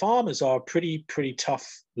thing is, the farmers are a pretty tough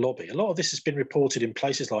lobby. A lot of this has been reported in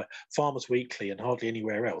places like Farmers Weekly and hardly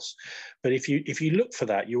anywhere else. But if you look for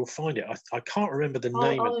that, you'll find it. I can't remember the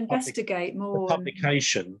name I'll of investigate more. the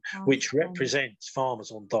publication which represents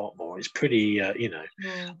farmers on Dartmoor. It's pretty, you know,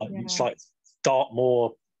 it's like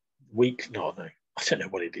Dartmoor Week. No, I don't know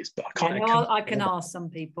what it is, but I can't. I can ask some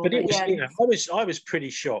people. But it was, you know, I was pretty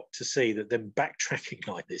shocked to see that them backtracking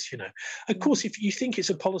like this. You know, of course, if you think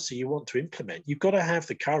it's a policy you want to implement, you've got to have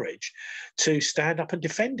the courage to stand up and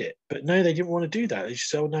defend it. But no, they didn't want to do that. They just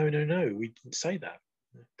said, "Oh, no, we didn't say that."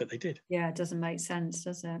 But they did. Yeah, it doesn't make sense,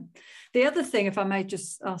 does it? The other thing, if I may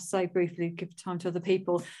just say briefly, give time to other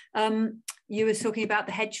people, you were talking about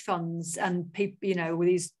the hedge funds and people, you know, with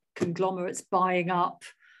these conglomerates buying up,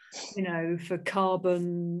 you know, for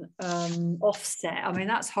carbon offset. I mean,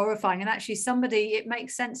 that's horrifying. And actually it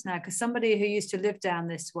makes sense now, because somebody who used to live down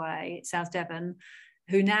this way, South Devon,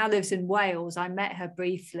 who now lives in Wales, I met her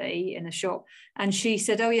briefly in a shop, and she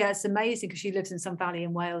said, oh yeah, it's amazing, because she lives in some valley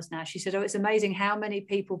in Wales now. She said, oh, it's amazing how many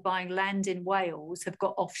people buying land in Wales have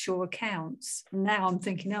got offshore accounts. And now I'm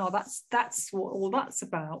thinking, oh, that's what all that's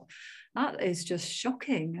about. That is just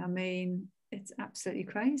shocking. I mean, it's absolutely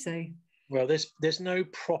crazy. Well, there's no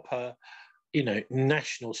proper, you know,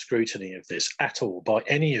 national scrutiny of this at all by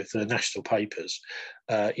any of the national papers.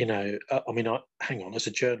 You know, I mean, hang on, as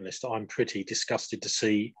a journalist, I'm pretty disgusted to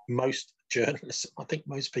see most journalists, I think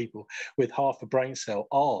most people with half a brain cell,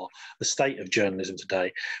 are the state of journalism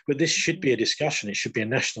today. But this should be a discussion. It should be a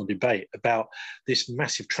national debate about this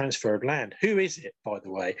massive transfer of land. Who is it, by the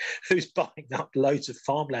way, who's buying up loads of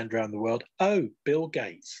farmland around the world? Oh, Bill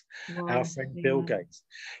Gates, our friend Bill Gates.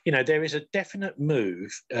 You know, there is a definite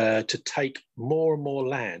move to take more and more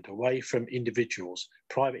land away from individuals,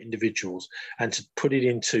 private individuals, and to put it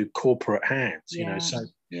into corporate hands, you know. So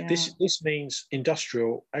this means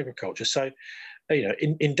industrial agriculture. So, you know,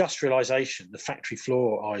 industrialization, the factory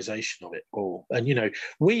floorization of it all. And, you know,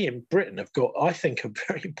 we in Britain have got, I think, a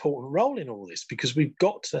very important role in all this, because we've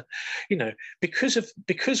got to, you know,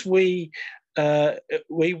 because we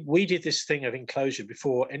did this thing of enclosure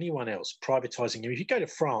before anyone else, privatizing. If you go to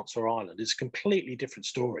France or Ireland, it's a completely different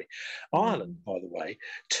story. Ireland, by the way,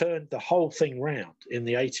 turned the whole thing round in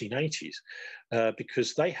the 1880s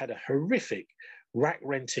because they had a horrific rack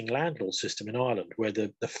renting landlord system in Ireland, where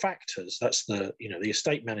the factors, that's the, you know, the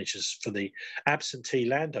estate managers for the absentee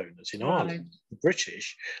landowners in Ireland, the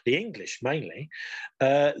British, the English mainly,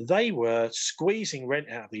 they were squeezing rent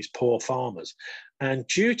out of these poor farmers. And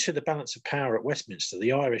due to the balance of power at Westminster,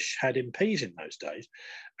 the Irish had MPs in those days,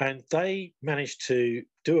 and they managed to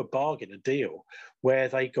do a bargain, a deal, where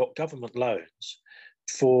they got government loans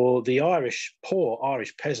for the poor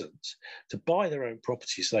Irish peasants to buy their own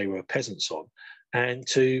properties they were peasants on, and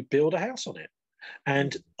to build a house on it.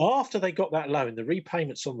 And after they got that loan, the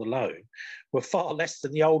repayments on the loan were far less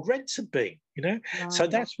than the old rents had been, you know. So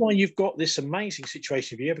that's why you've got this amazing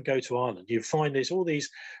situation. If you ever go to Ireland, you find there's all these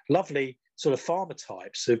lovely sort of farmer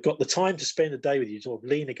types who've got the time to spend the day with you, sort of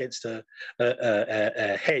lean against a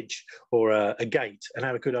hedge or a gate and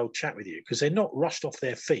have a good old chat with you, because they're not rushed off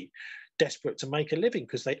their feet, desperate to make a living,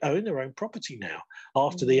 because they own their own property now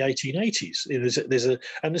after the 1880s.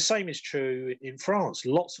 And the same is true in France.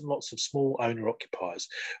 Lots and lots of small owner occupiers.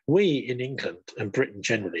 We in England and Britain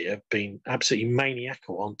generally have been absolutely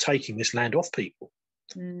maniacal on taking this land off people.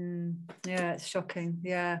 Yeah, it's shocking.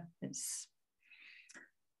 Yeah, it's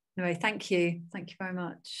anyway. Thank you very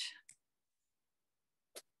much.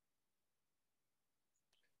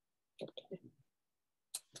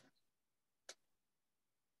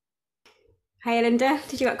 Hi, Linda.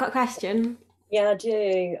 Did you got a question? Yeah, I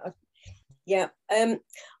do. Yeah.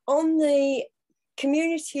 On the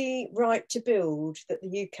community right to build that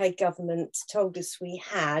the UK government told us we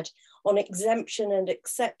had on exemption and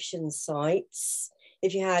exception sites,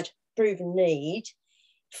 if you had proven need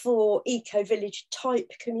for eco-village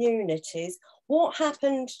type communities, what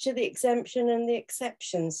happened to the exemption and the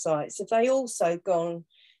exception sites? Have they also gone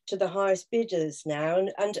to the highest bidders now,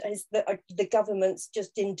 and is the government's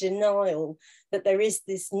just in denial that there is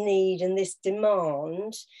this need and this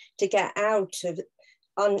demand to get out of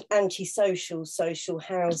antisocial social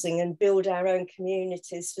housing and build our own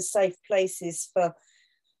communities for safe places for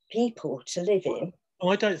people to live in?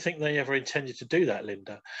 I don't think they ever intended to do that,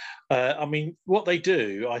 Linda. I mean, what they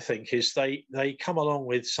do, I think, is they come along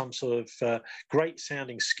with some sort of great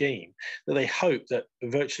sounding scheme that they hope that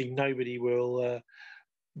virtually nobody will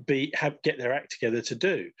get their act together to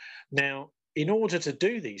do. Now, in order to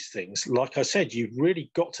do these things, like I said, you've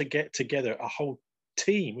really got to get together a whole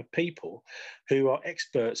team of people who are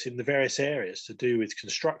experts in the various areas to do with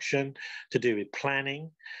construction, to do with planning,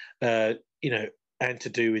 and to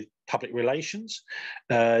do with public relations,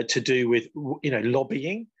 to do with,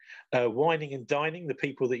 lobbying, whining and dining the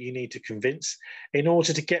people that you need to convince in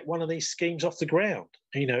order to get one of these schemes off the ground,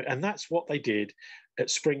 and that's what they did at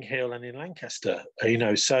Spring Hill and in Lancaster,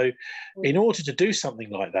 so in order to do something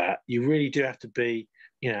like that, you really do have to be,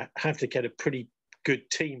 have to get a pretty good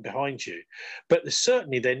team behind you. But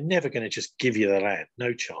certainly they're never going to just give you the land,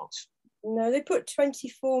 no chance. No, they put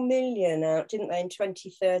 24 million out, didn't they, in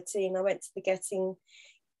 2013? I went to the Getting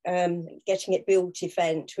It Built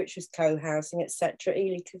event, which was co-housing, etc.,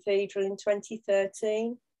 Ely Cathedral in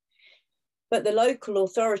 2013. But the local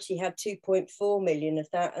authority had 2.4 million of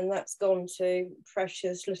that, and that's gone to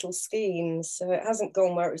precious little schemes. So it hasn't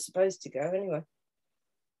gone where it was supposed to go anyway.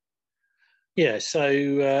 Yeah,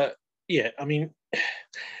 so, I mean,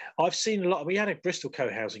 I've seen a lot. We had a Bristol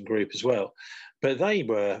co-housing group as well, but they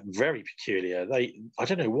were very peculiar. I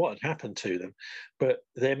don't know what had happened to them, but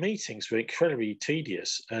their meetings were incredibly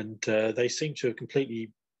tedious, and they seemed to have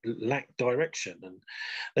completely lacked direction, and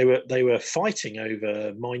they were fighting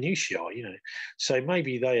over minutiae, so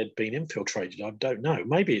maybe they had been infiltrated. I don't know.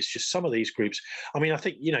 Maybe it's just some of these groups. I mean, I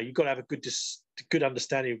think you've got to have a good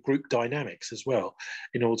understanding of group dynamics as well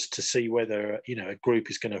in order to see whether a group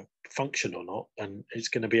is going to function or not, and it's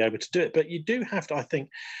going to be able to do it. But you do have to, I think,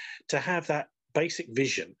 to have that basic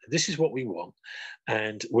vision. This is what we want,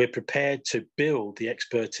 and we're prepared to build the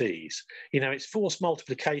expertise. It's force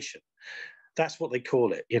multiplication. That's what they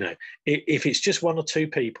call it. If it's just one or two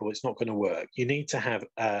people, it's not going to work. You need to have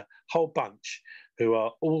a whole bunch who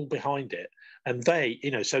are all behind it. And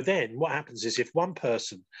so then what happens is if one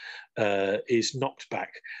person is knocked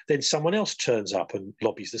back, then someone else turns up and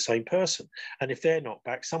lobbies the same person. And if they're knocked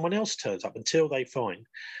back, someone else turns up until they find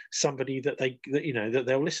somebody that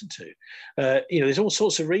they'll listen to. There's all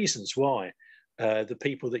sorts of reasons why the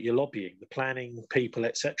people that you're lobbying, the planning people,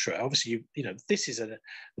 etc. Obviously, the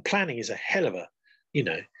planning is a hell of a,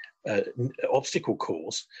 obstacle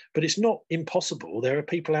course, but it's not impossible. There are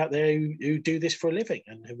people out there who do this for a living,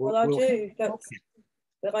 and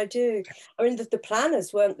I do. I mean, the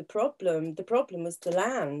planners weren't the problem. The problem was the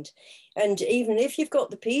land. And even if you've got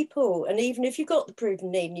the people, and even if you've got the proven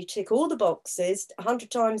need, and you tick all the boxes 100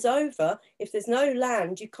 times over, if there's no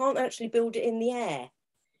land, you can't actually build it in the air.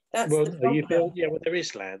 That's the problem. There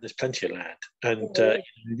is land. There's plenty of land, and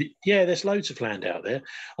there's loads of land out there.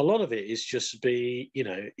 A lot of it is just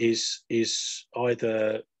is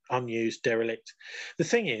either unused, derelict. The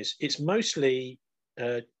thing is, it's mostly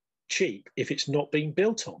cheap if it's not being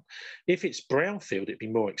built on. If it's brownfield, it'd be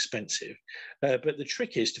more expensive. But the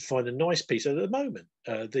trick is to find a nice piece. At the moment,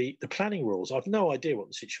 the planning rules, I've no idea what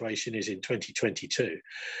the situation is in 2022,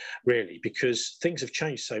 really, because things have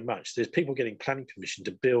changed so much. There's people getting planning permission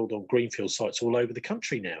to build on greenfield sites all over the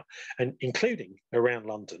country now, and including around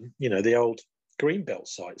London, the old Greenbelt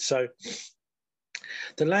sites. So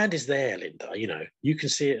the land is there, Linda. You can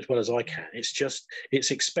see it as well as I can.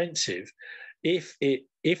 It's expensive. If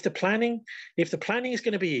the planning is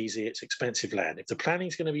going to be easy, it's expensive land. If the planning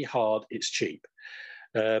is going to be hard, it's cheap.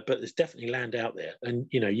 But there's definitely land out there, and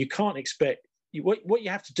you can't expect what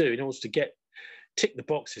you have to do in order to tick the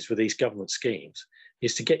boxes with these government schemes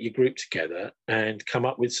is to get your group together and come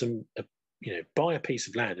up with some, buy a piece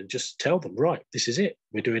of land and just tell them, right, this is it.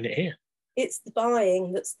 We're doing it here. It's the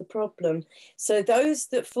buying that's the problem. So those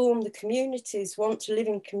that form the communities want to live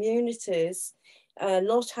in communities. A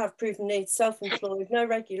lot have proven needs, self-employed, no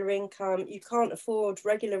regular income. You can't afford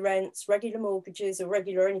regular rents, regular mortgages, or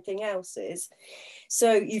regular anything else's.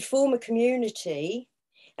 So you form a community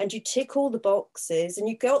and you tick all the boxes, and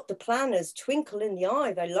you got the planners twinkle in the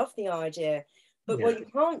eye. They love the idea. But what you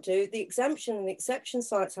can't do, the exemption and the exception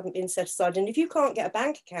sites haven't been set aside. And if you can't get a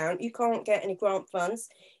bank account, you can't get any grant funds.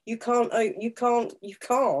 You can't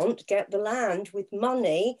get the land with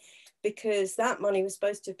money, because that money was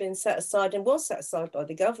supposed to have been set aside and was set aside by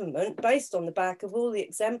the government based on the back of all the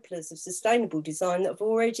exemplars of sustainable design that have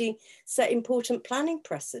already set important planning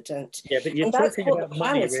precedent. Yeah, but and that's what the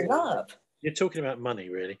planners love. You're talking about money,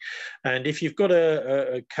 really. And if you've got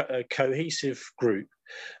a cohesive group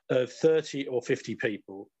of 30 or 50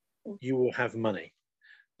 people, you will have money.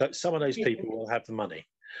 Some of those people will have the money.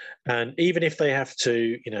 And even if they have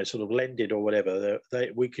to, sort of lend it or whatever,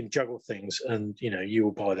 we can juggle things, and, you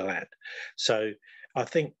will buy the land. So I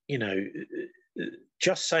think,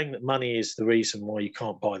 just saying that money is the reason why you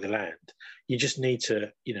can't buy the land, you just need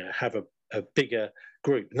to, have a bigger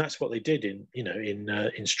group. And that's what they did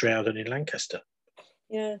in Stroud and in Lancaster.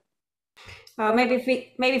 Yeah. Or maybe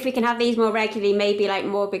if we can have these more regularly, maybe like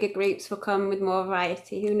more bigger groups will come with more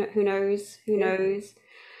variety. Who knows? Who knows?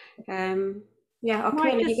 Yeah.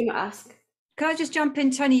 Okay. Well, you can ask. Can I just jump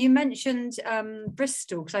in, Tony? You mentioned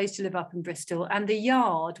Bristol, because I used to live up in Bristol, and the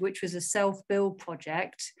Yard, which was a self-build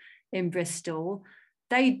project in Bristol.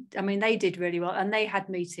 They did really well, and they had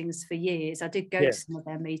meetings for years. I did go to some of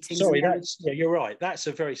their meetings. Sorry, you're right. That's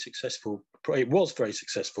a very successful. It was very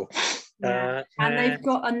successful. Yeah. And they've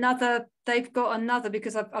got another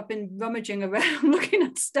because I've been rummaging around looking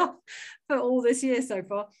at stuff for all this year so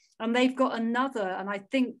far, and they've got another, and I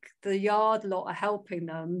think the Yard lot are helping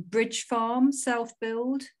them. Bridge Farm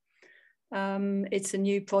self-build. It's a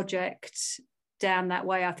new project down that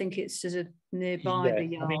way. I think it's sort of nearby the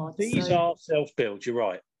Yard. I mean, these are self-build, you're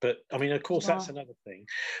right. But I mean, of course, that's another thing.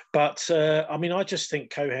 But I mean, I just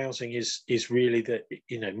think co-housing is really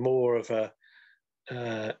more of a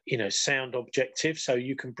sound objective. So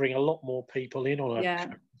you can bring a lot more people in on a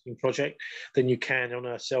project than you can on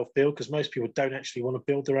a self-build, because most people don't actually want to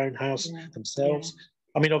build their own house themselves.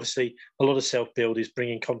 I mean, obviously, a lot of self-build is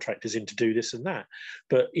bringing contractors in to do this and that.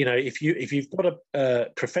 But if you've got a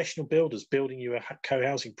professional builders building you a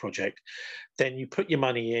co-housing project, then you put your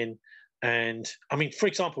money in. And I mean, for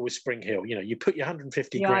example, with Spring Hill, you put your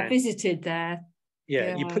 150 grand. I visited there.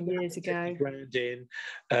 Yeah, you put years ago grand in.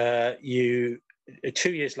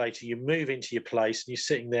 2 years later, you move into your place and you're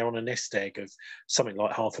sitting there on a nest egg of something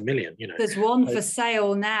like $500,000. There's one for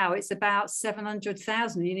sale now. It's about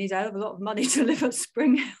 700,000. You need a hell of a lot of money to live at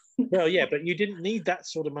Spring Hill. Well, yeah, but you didn't need that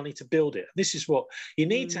sort of money to build it. This is what you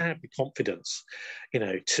need to have the confidence,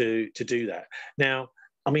 to do that. Now,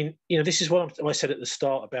 I mean, this is what I said at the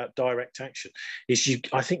start about direct action.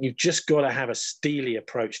 I think you've just got to have a steely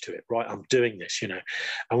approach to it, right? I'm doing this, and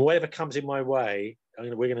whatever comes in my way,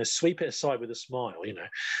 we're going to sweep it aside with a smile,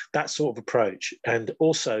 that sort of approach. And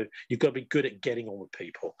also, you've got to be good at getting on with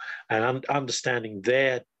people and understanding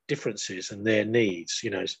their differences and their needs,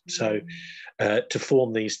 so to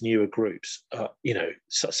form these newer groups,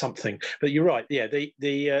 something. But you're right,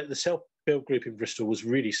 the self-build group in Bristol was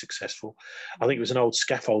really successful. I think it was an old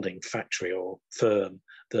scaffolding factory or firm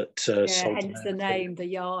that sold. Hence the name, the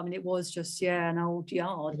Yard. I mean, it was just an old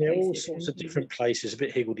yard. Yeah, all sorts of different places, a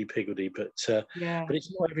bit higgledy-piggledy, but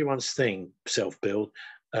it's not everyone's thing, self-build.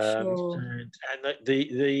 And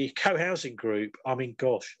the co-housing group, I mean,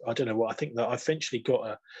 gosh, I don't know what. I think that I eventually got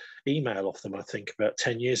an email off them, I think about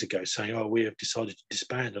 10 years ago, saying, we have decided to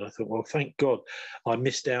disband. And I thought, well, thank God I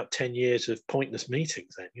missed out 10 years of pointless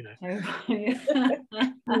meetings then,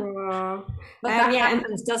 But that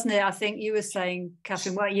happens, doesn't it? I think you were saying,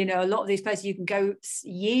 Catherine, well, a lot of these places you can go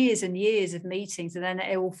years and years of meetings and then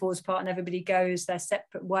it all falls apart and everybody goes their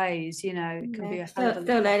separate ways. It can be still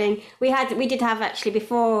learning. We did have actually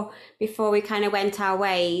before we kind of went our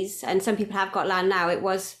ways, and some people have got land now. It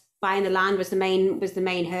was buying the land was the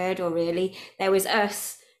main hurdle, really. There was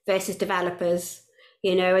us versus developers,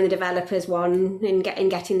 and the developers won in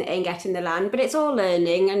getting the land. But it's all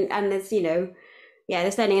learning, and there's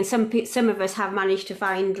there's learning, and some of us have managed to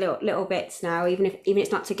find little bits now, even if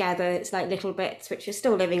it's not together. It's like little bits which are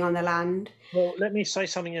still living on the land. Well, let me say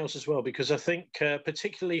something else as well, because I think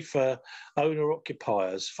particularly for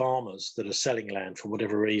owner-occupiers, farmers that are selling land for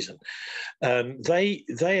whatever reason,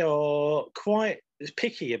 they are quite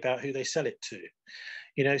picky about who they sell it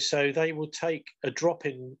to. So they will take a drop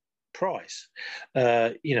in price.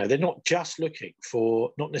 They're not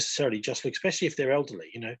necessarily just looking, especially if they're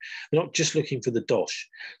elderly, they're not just looking for the dosh.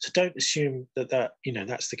 So don't assume that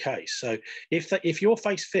that's the case. So if your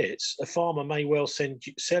face fits, a farmer may well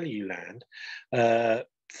sell you land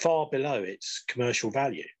far below its commercial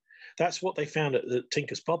value. That's what they found at the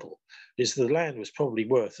Tinker's Bubble, is the land was probably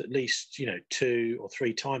worth at least 2 or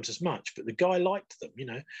 3 times as much. But the guy liked them,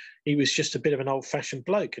 he was just a bit of an old-fashioned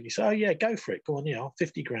bloke, and he said, "Oh yeah, go for it, go on,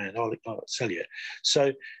 50 grand, I'll sell you."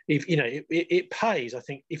 So if it pays, I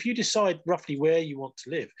think, if you decide roughly where you want to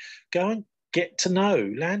live, go and get to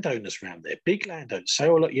know landowners around there, big landowners. Say,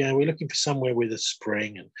 look, we're looking for somewhere with a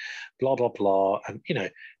spring and blah blah blah, and a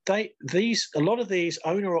lot of these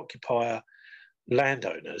owner-occupier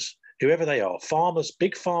landowners, whoever they are, farmers,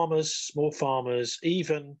 big farmers, small farmers,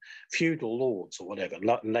 even feudal lords or whatever,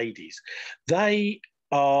 ladies, they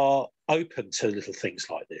are open to little things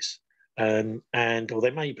like this. Or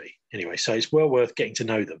they may be anyway. So it's well worth getting to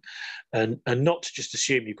know them, and not to just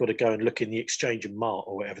assume you've got to go and look in the Exchange and Mart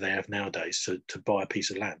or whatever they have nowadays to buy a piece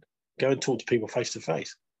of land. Go and talk to people face to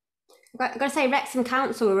face. I've got to say, Wrexham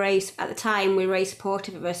Council were very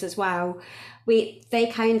supportive of us as well.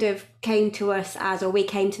 They kind of came to us we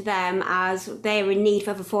came to them as they were in need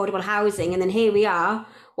of affordable housing, and then here we are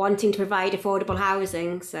wanting to provide affordable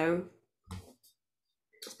housing. So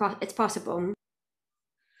It's possible.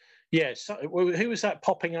 Yes. Yeah, so, who was that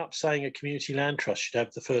popping up saying a community land trust should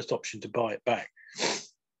have the first option to buy it back?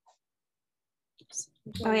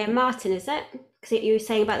 Oh yeah, Martin, is it? Because you were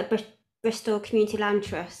saying about the Bristol Community Land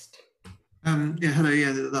Trust. Yeah, hello.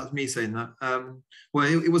 Yeah, that's me saying that.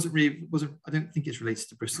 Well, it wasn't. I don't think it's related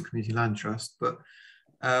to Bristol Community Land Trust, but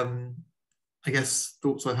I guess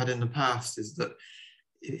thoughts I've had in the past is that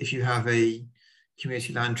if you have a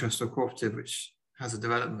community land trust or cooperative which has a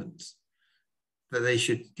development, that they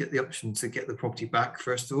should get the option to get the property back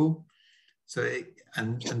first of all. So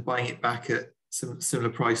and buying it back at some similar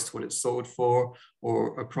price to what it's sold for,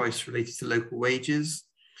 or a price related to local wages.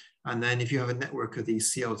 And then if you have a network of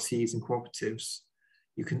these CLTs and cooperatives,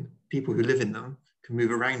 people who live in them can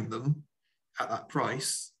move around them at that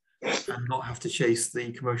price and not have to chase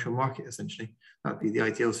the commercial market. Essentially, that'd be the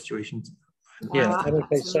ideal situation. Yeah.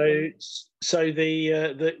 Okay. So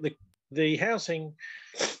the housing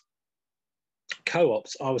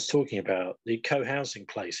co-ops I was talking about, the co-housing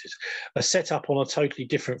places, are set up on a totally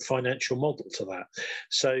different financial model to that.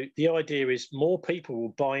 So the idea is more people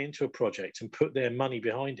will buy into a project and put their money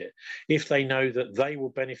behind it if they know that they will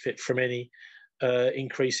benefit from any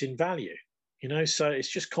increase in value. So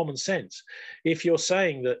it's just common sense. If you're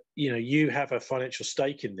saying that you have a financial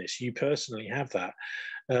stake in this, you personally have that,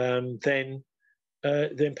 then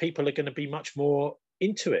people are going to be much more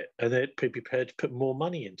into it, and they're prepared to put more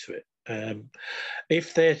money into it.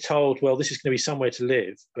 If they're told, well, this is going to be somewhere to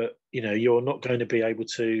live, but you're not going to be able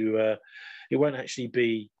to, it won't actually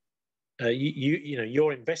be,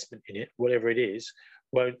 your investment in it, whatever it is,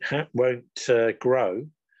 won't grow.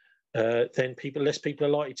 Then less people are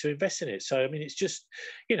likely to invest in it. So I mean, it's just,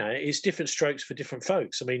 it's different strokes for different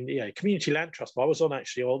folks. I mean, community land trust. I was on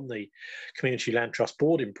the community land trust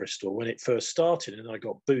board in Bristol when it first started, and I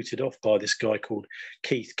got booted off by this guy called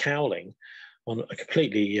Keith Cowling on a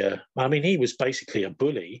completely. I mean, he was basically a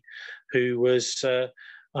bully, who was. I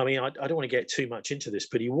mean, I don't want to get too much into this,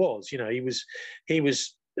 but he was. He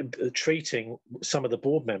was treating some of the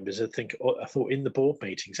board members, I thought in the board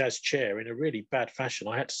meetings as chair, in a really bad fashion.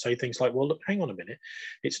 I had to say things like, well, look, hang on a minute,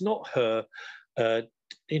 it's not her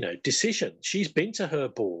decision. She's been to her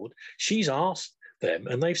board, she's asked them,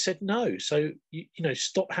 and they've said no, so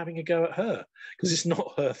stop having a go at her, because it's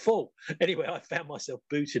not her fault. Anyway, I found myself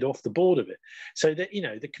booted off the board of it. So that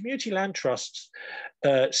the community land trusts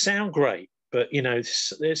sound great, but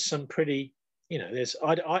there's some pretty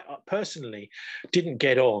I personally didn't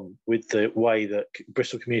get on with the way that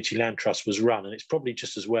Bristol Community Land Trust was run, and it's probably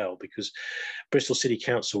just as well because Bristol City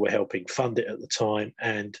Council were helping fund it at the time,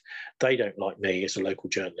 and they don't like me as a local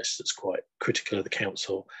journalist that's quite critical of the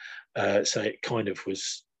council. So it kind of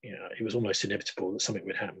was, it was almost inevitable that something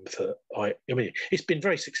would happen. I mean, it's been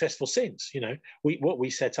very successful since. What we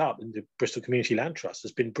set up in the Bristol Community Land Trust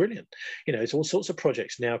has been brilliant. It's all sorts of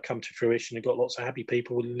projects now come to fruition and got lots of happy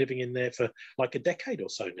people living in there for like a decade or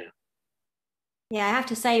so now. Yeah, I have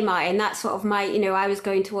to say, Martin, that's sort of my, I was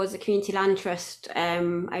going towards the Community Land Trust.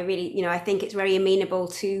 I really, I think it's very amenable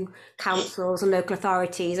to councils and local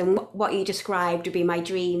authorities, and what you described would be my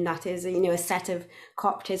dream. That is, a set of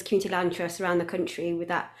cooperatives, community land trusts around the country with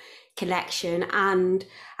that collection, and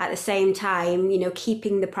at the same time,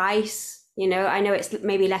 keeping the price. I know it's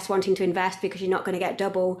maybe less wanting to invest because you're not going to get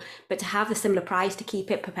double, but to have the similar price to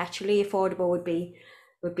keep it perpetually affordable would be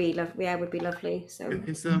lovely. So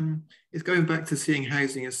it's going back to seeing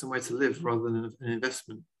housing as somewhere to live rather than an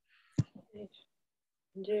investment.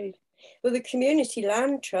 Indeed. Well, the Community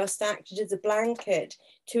Land Trust acted as a blanket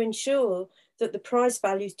to ensure that the price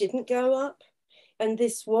values didn't go up. And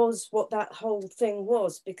this was what that whole thing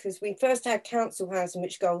was, because we first had council housing,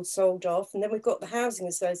 which Gold sold off, and then we've got the Housing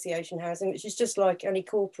Association housing, which is just like any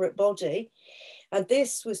corporate body. And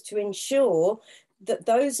this was to ensure that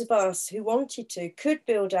those of us who wanted to could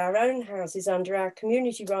build our own houses under our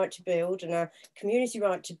community right to build and our community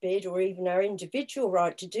right to bid, or even our individual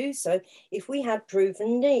right to do so, if we had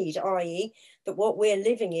proven need, i.e. that what we're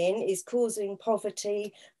living in is causing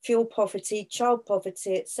poverty, fuel poverty, child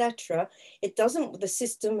poverty, etc. It doesn't, the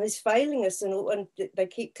system is failing us, and they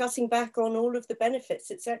keep cutting back on all of the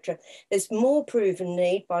benefits, etc. There's more proven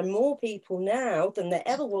need by more people now than there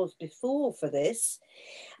ever was before for this.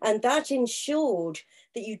 And that ensured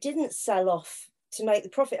that you didn't sell off to make the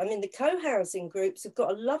profit. I mean, the co-housing groups have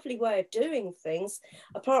got a lovely way of doing things,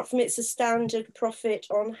 apart from it's a standard profit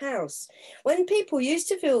on house. When people used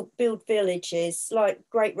to build villages like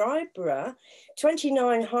Great Ryborough,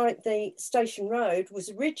 29 Hightley Station Road was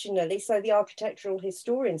originally, so the architectural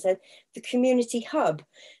historian said, the community hub.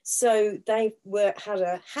 So they had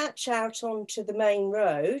a hatch out onto the main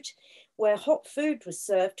road where hot food was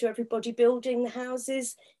served to everybody building the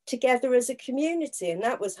houses together as a community. And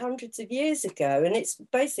that was hundreds of years ago. And it's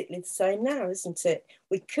basically the same now, isn't it?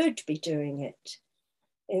 We could be doing it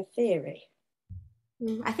in theory.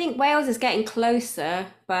 I think Wales is getting closer,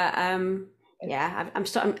 but yeah, I'm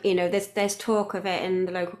starting, you know, there's talk of it in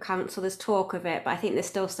the local council, there's talk of it, but I think there's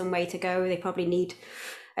still some way to go. They probably need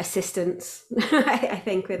assistance, I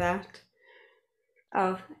think, with that.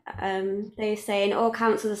 Oh, they're saying all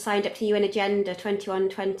councils are signed up to UN Agenda 21,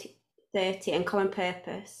 2030 and Common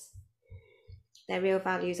Purpose. Their real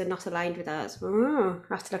values are not aligned with ours. I'll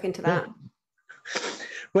have to look into that.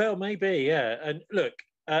 Well, maybe, yeah. And look,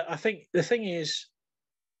 I think the thing is,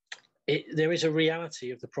 there is a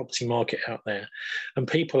reality of the property market out there, and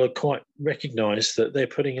people are quite recognise that they're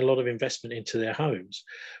putting a lot of investment into their homes,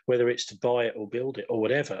 whether it's to buy it or build it or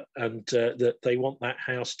whatever, and that they want that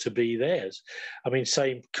house to be theirs. I mean,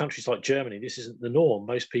 say in countries like Germany, this isn't the norm.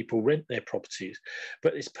 Most people rent their properties,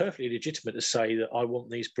 but it's perfectly legitimate to say that I want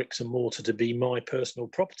these bricks and mortar to be my personal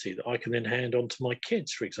property that I can then hand on to my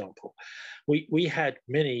kids, for example. We had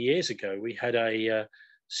many years ago, we had a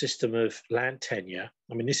system of land tenure.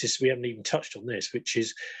 I mean, we haven't even touched on this, which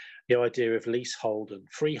is the idea of leasehold and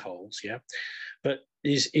freeholds, yeah. But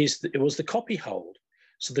it was the copyhold.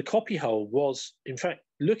 So the copyhold was, in fact,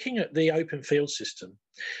 looking at the open field system.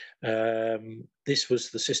 This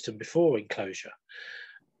was the system before enclosure.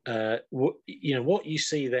 What you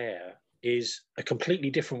see there is a completely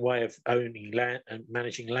different way of owning land and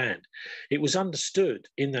managing land. It was understood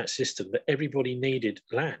in that system that everybody needed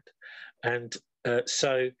land, and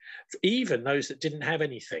so even those that didn't have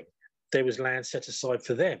anything, there was land set aside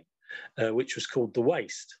for them, which was called the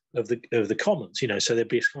waste of the commons. You know, so there'd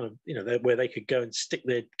be a kind of, you know, where they could go and stick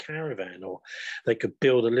their caravan, or they could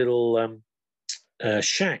build a little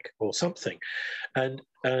shack or something. And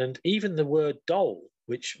even the word dole,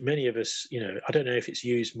 which many of us, you know, I don't know if it's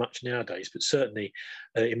used much nowadays, but certainly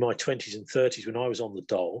in my 20s and 30s when I was on the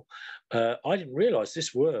dole, I didn't realise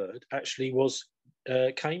this word actually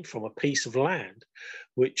came from a piece of land,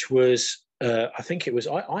 which was, I think it was,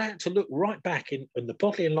 I had to look right back in the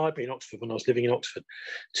Bodleian Library in Oxford when I was living in Oxford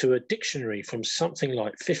to a dictionary from something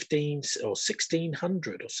like 15 or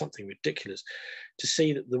 1600 or something ridiculous to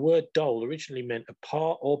see that the word dole originally meant a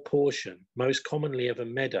part or portion, most commonly of a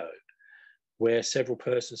meadow, where several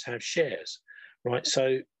persons have shares, right?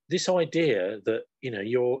 So this idea that, you know,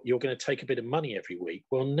 you're going to take a bit of money every week,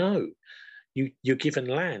 well, no. You're given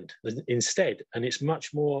land instead, and it's going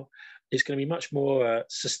to be much more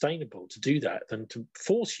sustainable to do that than to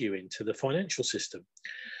force you into the financial system.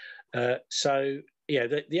 So yeah,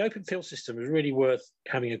 the open field system is really worth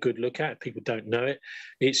having a good look at. People don't know it.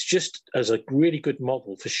 It's just as a really good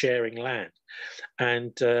model for sharing land,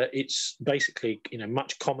 and it's basically, you know,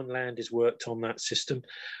 much common land is worked on that system.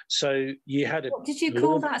 So you had what did you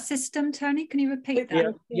call that system, Tony? Can you repeat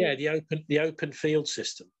that? Yeah, the open field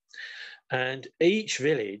system. And each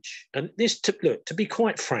village, and this, to be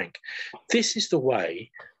quite frank, this is the way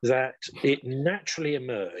that it naturally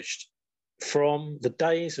emerged from the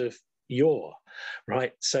days of yore,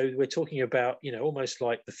 right? So we're talking about, you know, almost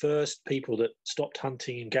like the first people that stopped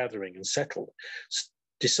hunting and gathering and settled,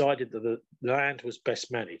 decided that the land was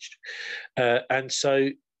best managed. And so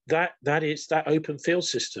that open field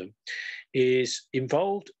system is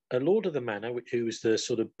involved a lord of the manor, who was the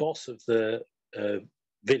sort of boss of the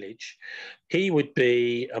village. He would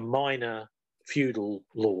be a minor feudal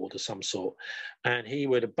lord of some sort, and he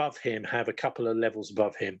would above him have a couple of levels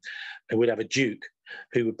above him, and would have a duke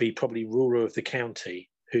who would be probably ruler of the county,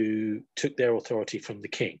 who took their authority from the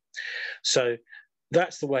king. So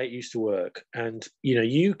that's the way it used to work. And you know,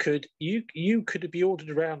 you could be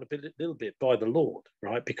ordered around a little bit by the lord,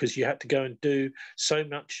 right? Because you had to go and do so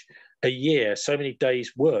much a year, so many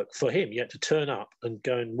days work for him. You had to turn up and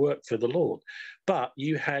go and work for the lord. But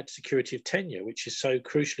you had security of tenure, which is so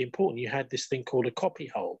crucially important. You had this thing called a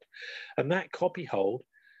copyhold, and that copyhold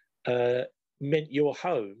meant your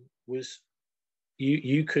home was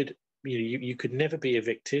you could never be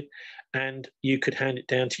evicted, and you could hand it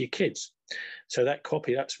down to your kids. So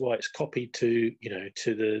that's why it's copied to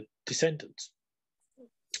the descendants.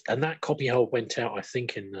 And that copyhold went out, I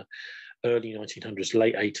think, in the early 1900s,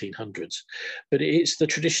 late 1800s. But it's the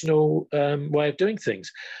traditional way of doing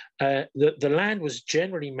things. The land was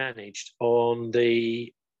generally managed on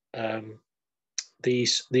the open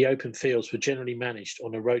fields were generally managed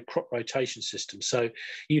on a crop rotation system. So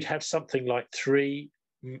you'd have something like 3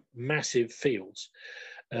 massive fields.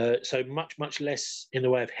 So much less in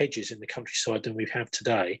the way of hedges in the countryside than we have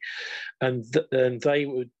today, and they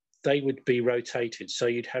would they would be rotated. So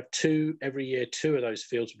you'd have every year, 2 of those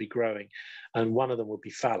fields would be growing, and 1 of them would be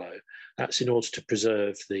fallow. That's in order to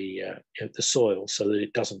preserve the soil so that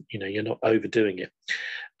it doesn't, you're not overdoing it.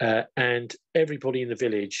 And everybody in the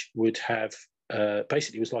village would have,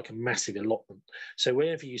 basically it was like a massive allotment. So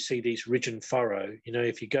whenever you see these ridge and furrow,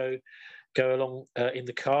 if you go along in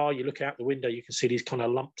the car, you look out the window, you can see these kind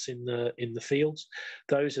of lumps in the fields.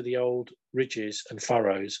 Those are the old ridges and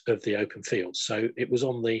furrows of the open fields. So it was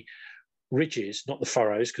on the ridges, not the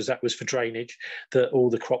furrows, because that was for drainage, that all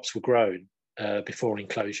the crops were grown before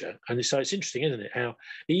enclosure. And so it's interesting, isn't it, how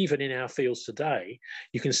even in our fields today,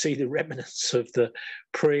 you can see the remnants of the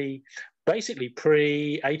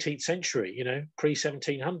pre-18th century,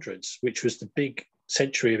 pre-1700s, which was the big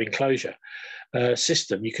century of enclosure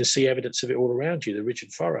system. You can see evidence of it all around you, the ridge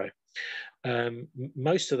and furrow.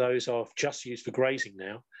 Most of those are just used for grazing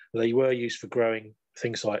now. They were used for growing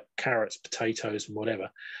things like carrots, potatoes, and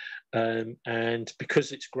whatever. And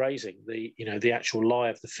because it's grazing, the actual lie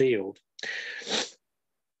of the field.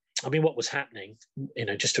 I mean, what was happening,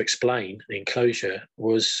 just to explain the enclosure,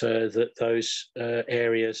 was that those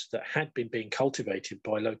areas that had been being cultivated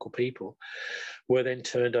by local people were then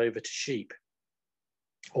turned over to sheep,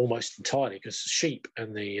 almost entirely, because sheep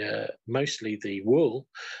and mostly the wool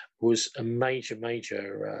was a major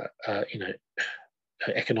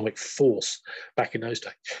economic force back in those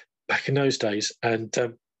days, and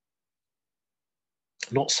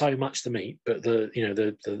not so much the meat, but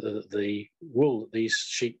the wool that these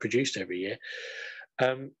sheep produced every year,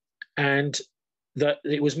 and that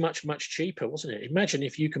it was much cheaper, wasn't it? Imagine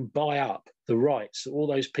if you can buy up the rights that all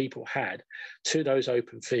those people had to those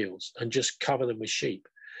open fields and just cover them with sheep.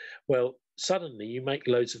 Well, suddenly you make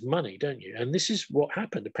loads of money, don't you? And this is what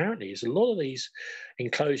happened, apparently, is a lot of these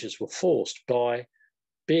enclosures were forced by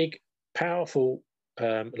big, powerful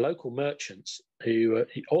local merchants who are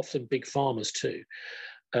often big farmers too,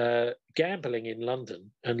 gambling in London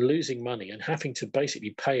and losing money and having to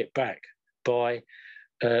basically pay it back by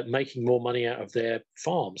making more money out of their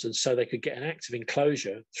farms. And so they could get an act of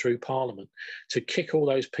enclosure through Parliament to kick all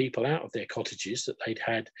those people out of their cottages that they'd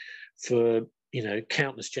had for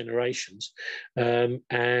countless generations,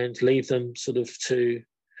 and leave them sort of to,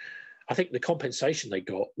 I think the compensation they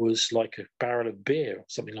got was like a barrel of beer or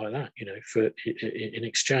something like that, in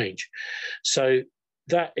exchange. So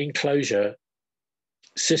that enclosure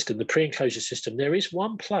system, the pre-enclosure system, there is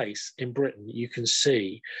one place in Britain you can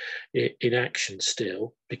see it in action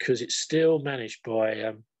still, because it's still managed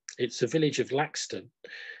by, it's the village of Laxton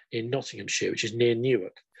in Nottinghamshire, which is near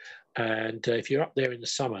Newark. And if you're up there in the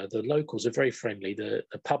summer, the locals are very friendly. The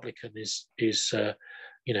publican is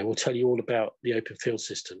will tell you all about the open field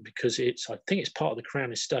system, because I think it's part of the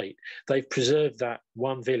Crown Estate. They've preserved that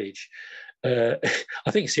one village. I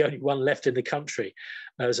think it's the only one left in the country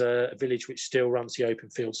as a village which still runs the open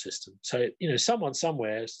field system. So, someone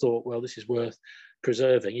somewhere has thought, well, this is worth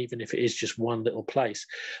preserving, even if it is just one little place.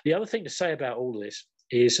 The other thing to say about all this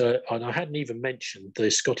is, and I hadn't even mentioned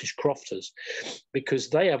the Scottish crofters, because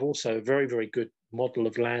they have also a very, very good model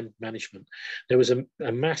of land management. There was a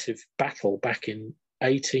massive battle back in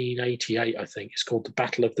 1888, I think. It's called the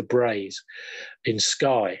Battle of the Braes in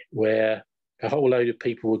Skye, where a whole load of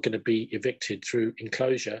people were going to be evicted through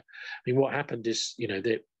enclosure. I mean, what happened is,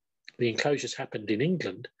 the enclosures happened in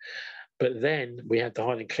England, but then we had the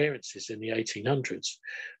Highland clearances in the 1800s,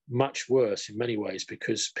 much worse in many ways,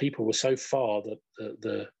 because people were so far that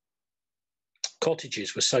the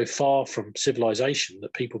cottages were so far from civilization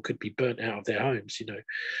that people could be burnt out of their homes.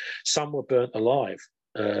 Some were burnt alive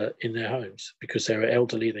in their homes because they were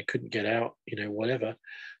elderly, they couldn't get out, whatever.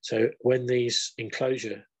 So when these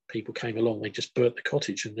enclosure people came along, they just burnt the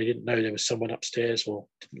cottage, and they didn't know there was someone upstairs or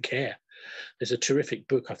didn't care. There's a terrific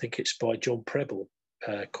book, I think it's by John Preble,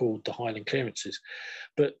 called The Highland Clearances.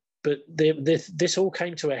 But this all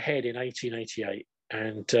came to a head in 1888,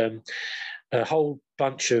 and a whole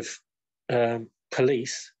bunch of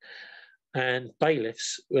police and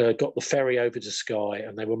bailiffs got the ferry over to Skye,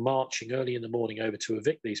 and they were marching early in the morning over to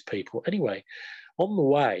evict these people. Anyway, on the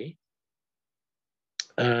way,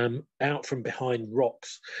 out from behind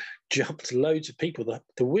rocks jumped loads of people.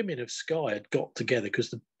 The women of Skye had got together,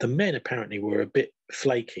 because the men apparently were a bit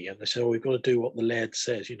flaky, and they said, we've got to do what the laird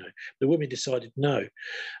says. The women decided no,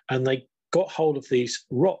 and they got hold of these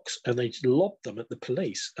rocks and they lobbed them at the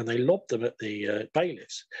police, and they lobbed them at the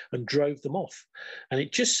bailiffs and drove them off. And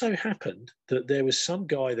it just so happened that there was some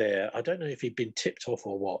guy there, I don't know if he'd been tipped off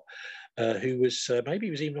or what, who was, maybe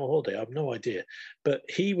he was even on holiday, I have no idea, but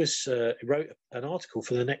he wrote an article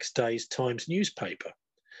for the next day's Times newspaper.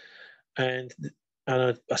 And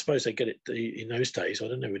and I suppose they get it in those days. I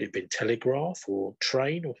don't know, would it have been telegraph or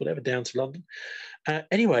train or whatever down to London?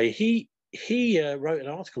 Anyway, he wrote an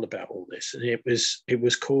article about all this, and it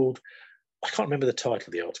was called, I can't remember the title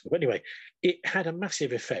of the article, but anyway, it had a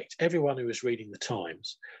massive effect. Everyone who was reading the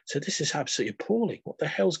Times said, this is absolutely appalling. What the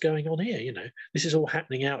hell's going on here? You know, this is all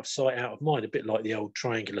happening out of sight, out of mind, a bit like the old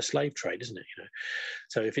triangular slave trade, isn't it? You know,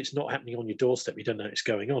 so if it's not happening on your doorstep, you don't know it's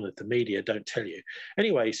going on, and the media don't tell you.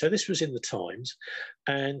 Anyway, so this was in the Times,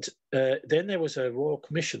 and then there was a royal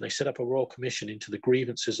commission. They set up a royal commission into the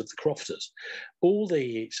grievances of the crofters. All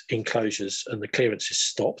the enclosures and the clearances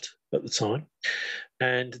stopped at the time,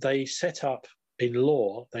 and they set up in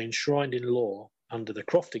law, they enshrined in law under the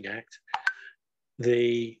Crofting Act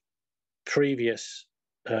the previous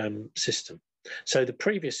system. So the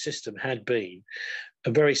previous system had been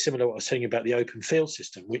very similar to what I was telling you about the open field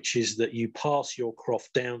system, which is that you pass your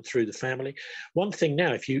croft down through the family. One thing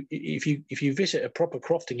now, if you visit a proper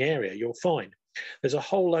crofting area, you'll find there's a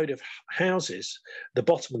whole load of houses at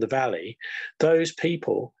the bottom of the valley. Those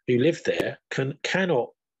people who live there cannot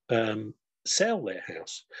sell their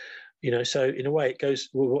house. You know, so in a way, it goes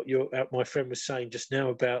with what my friend was saying just now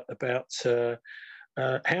about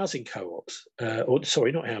housing co-ops, or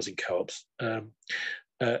sorry, not housing co-ops,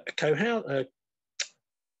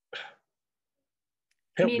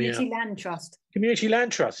 Community land trust. Community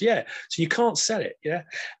land trust, yeah. So you can't sell it, yeah.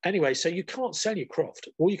 Anyway, so you can't sell your croft.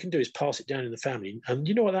 All you can do is pass it down in the family, and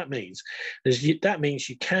you know what that means? That means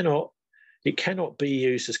it cannot be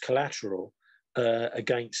used as collateral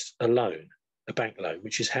against a loan, a bank loan,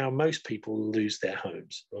 which is how most people lose their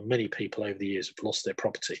homes, or many people over the years have lost their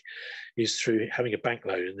property, is through having a bank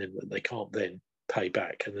loan, and then they can't then pay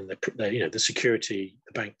back, and then they you know, the security,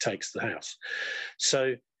 the bank takes the house.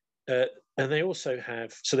 So and they also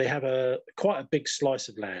have, so they have quite a big slice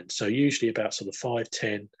of land, so usually about sort of 5,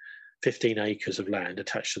 10, 15 acres of land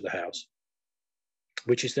attached to the house,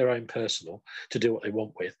 which is their own personal, to do what they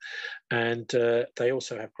want with. And they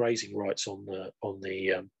also have grazing rights on the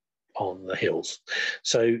hills.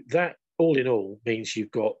 So that, all in all, means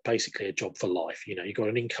you've got basically a job for life. You know, you've got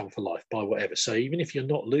an income for life by whatever. So even if you're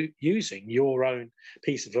not using your own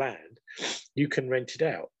piece of land, you can rent it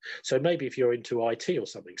out. So maybe if you're into IT or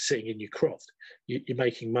something, sitting in your croft, you're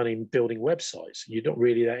making money building websites. You're not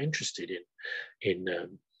really that interested in I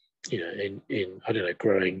don't know,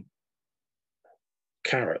 growing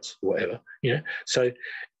carrots or whatever, you know. So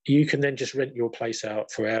you can then just rent your place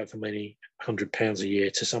out for however many £100 a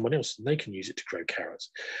year to someone else, and they can use it to grow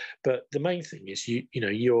carrots. But the main thing is you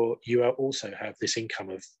also have this income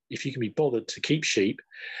of, if you can be bothered to keep sheep,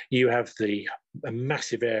 you have a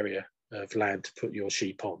massive area of land to put your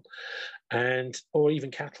sheep on, or even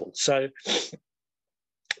cattle. So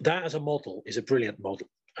that as a model is a brilliant model.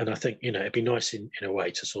 And I think, you know, it'd be nice in a way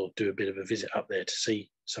to sort of do a bit of a visit up there to see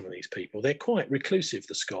some of these people. They're quite reclusive,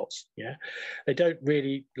 the Scots, yeah? They don't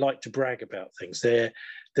really like to brag about things. They're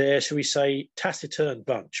shall we say, taciturn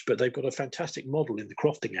bunch, but they've got a fantastic model in the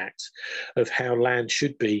Crofting Act of how land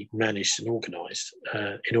should be managed and organised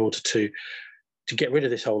in order to get rid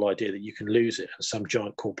of this whole idea that you can lose it and some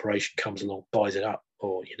giant corporation comes along, buys it up,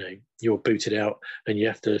 or, you know, you're booted out and you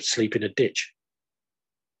have to sleep in a ditch.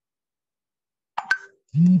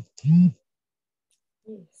 Yes.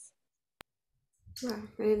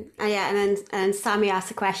 Yeah, and then Sammy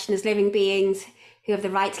asked a question: as living beings who have the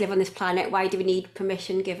right to live on this planet, why do we need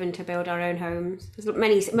permission given to build our own homes?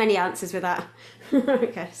 There's many answers with that.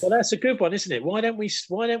 I guess. Well, that's a good one, isn't it? Why don't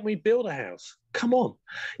we build a house? Come on,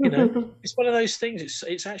 you know, it's one of those things.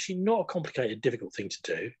 It's actually not a complicated, difficult thing to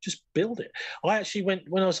do. Just build it. I actually went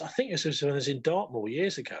when I was in Dartmoor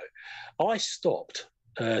years ago. I stopped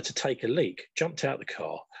to take a leak, jumped out the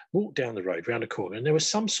car, walked down the road, round a corner, and there was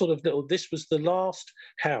some sort of this was the last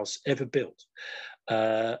house ever built.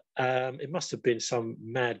 It must have been some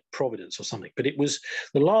mad providence or something, but it was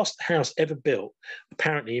the last house ever built,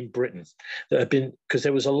 apparently in Britain, that had been, because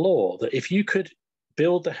there was a law that if you could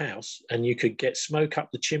build the house and you could get smoke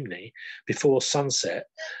up the chimney before sunset,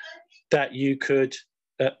 that you could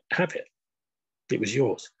have it. It was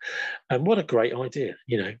yours. And what a great idea.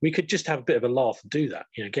 You know, we could just have a bit of a laugh and do that,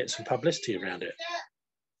 you know, get some publicity around it.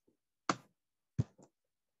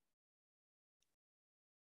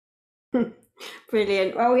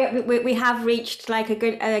 Brilliant. Well, we have reached like a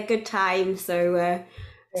good time, so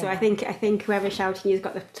so I think whoever's shouting you's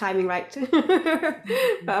got the timing right.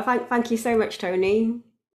 But thank you so much, Tony.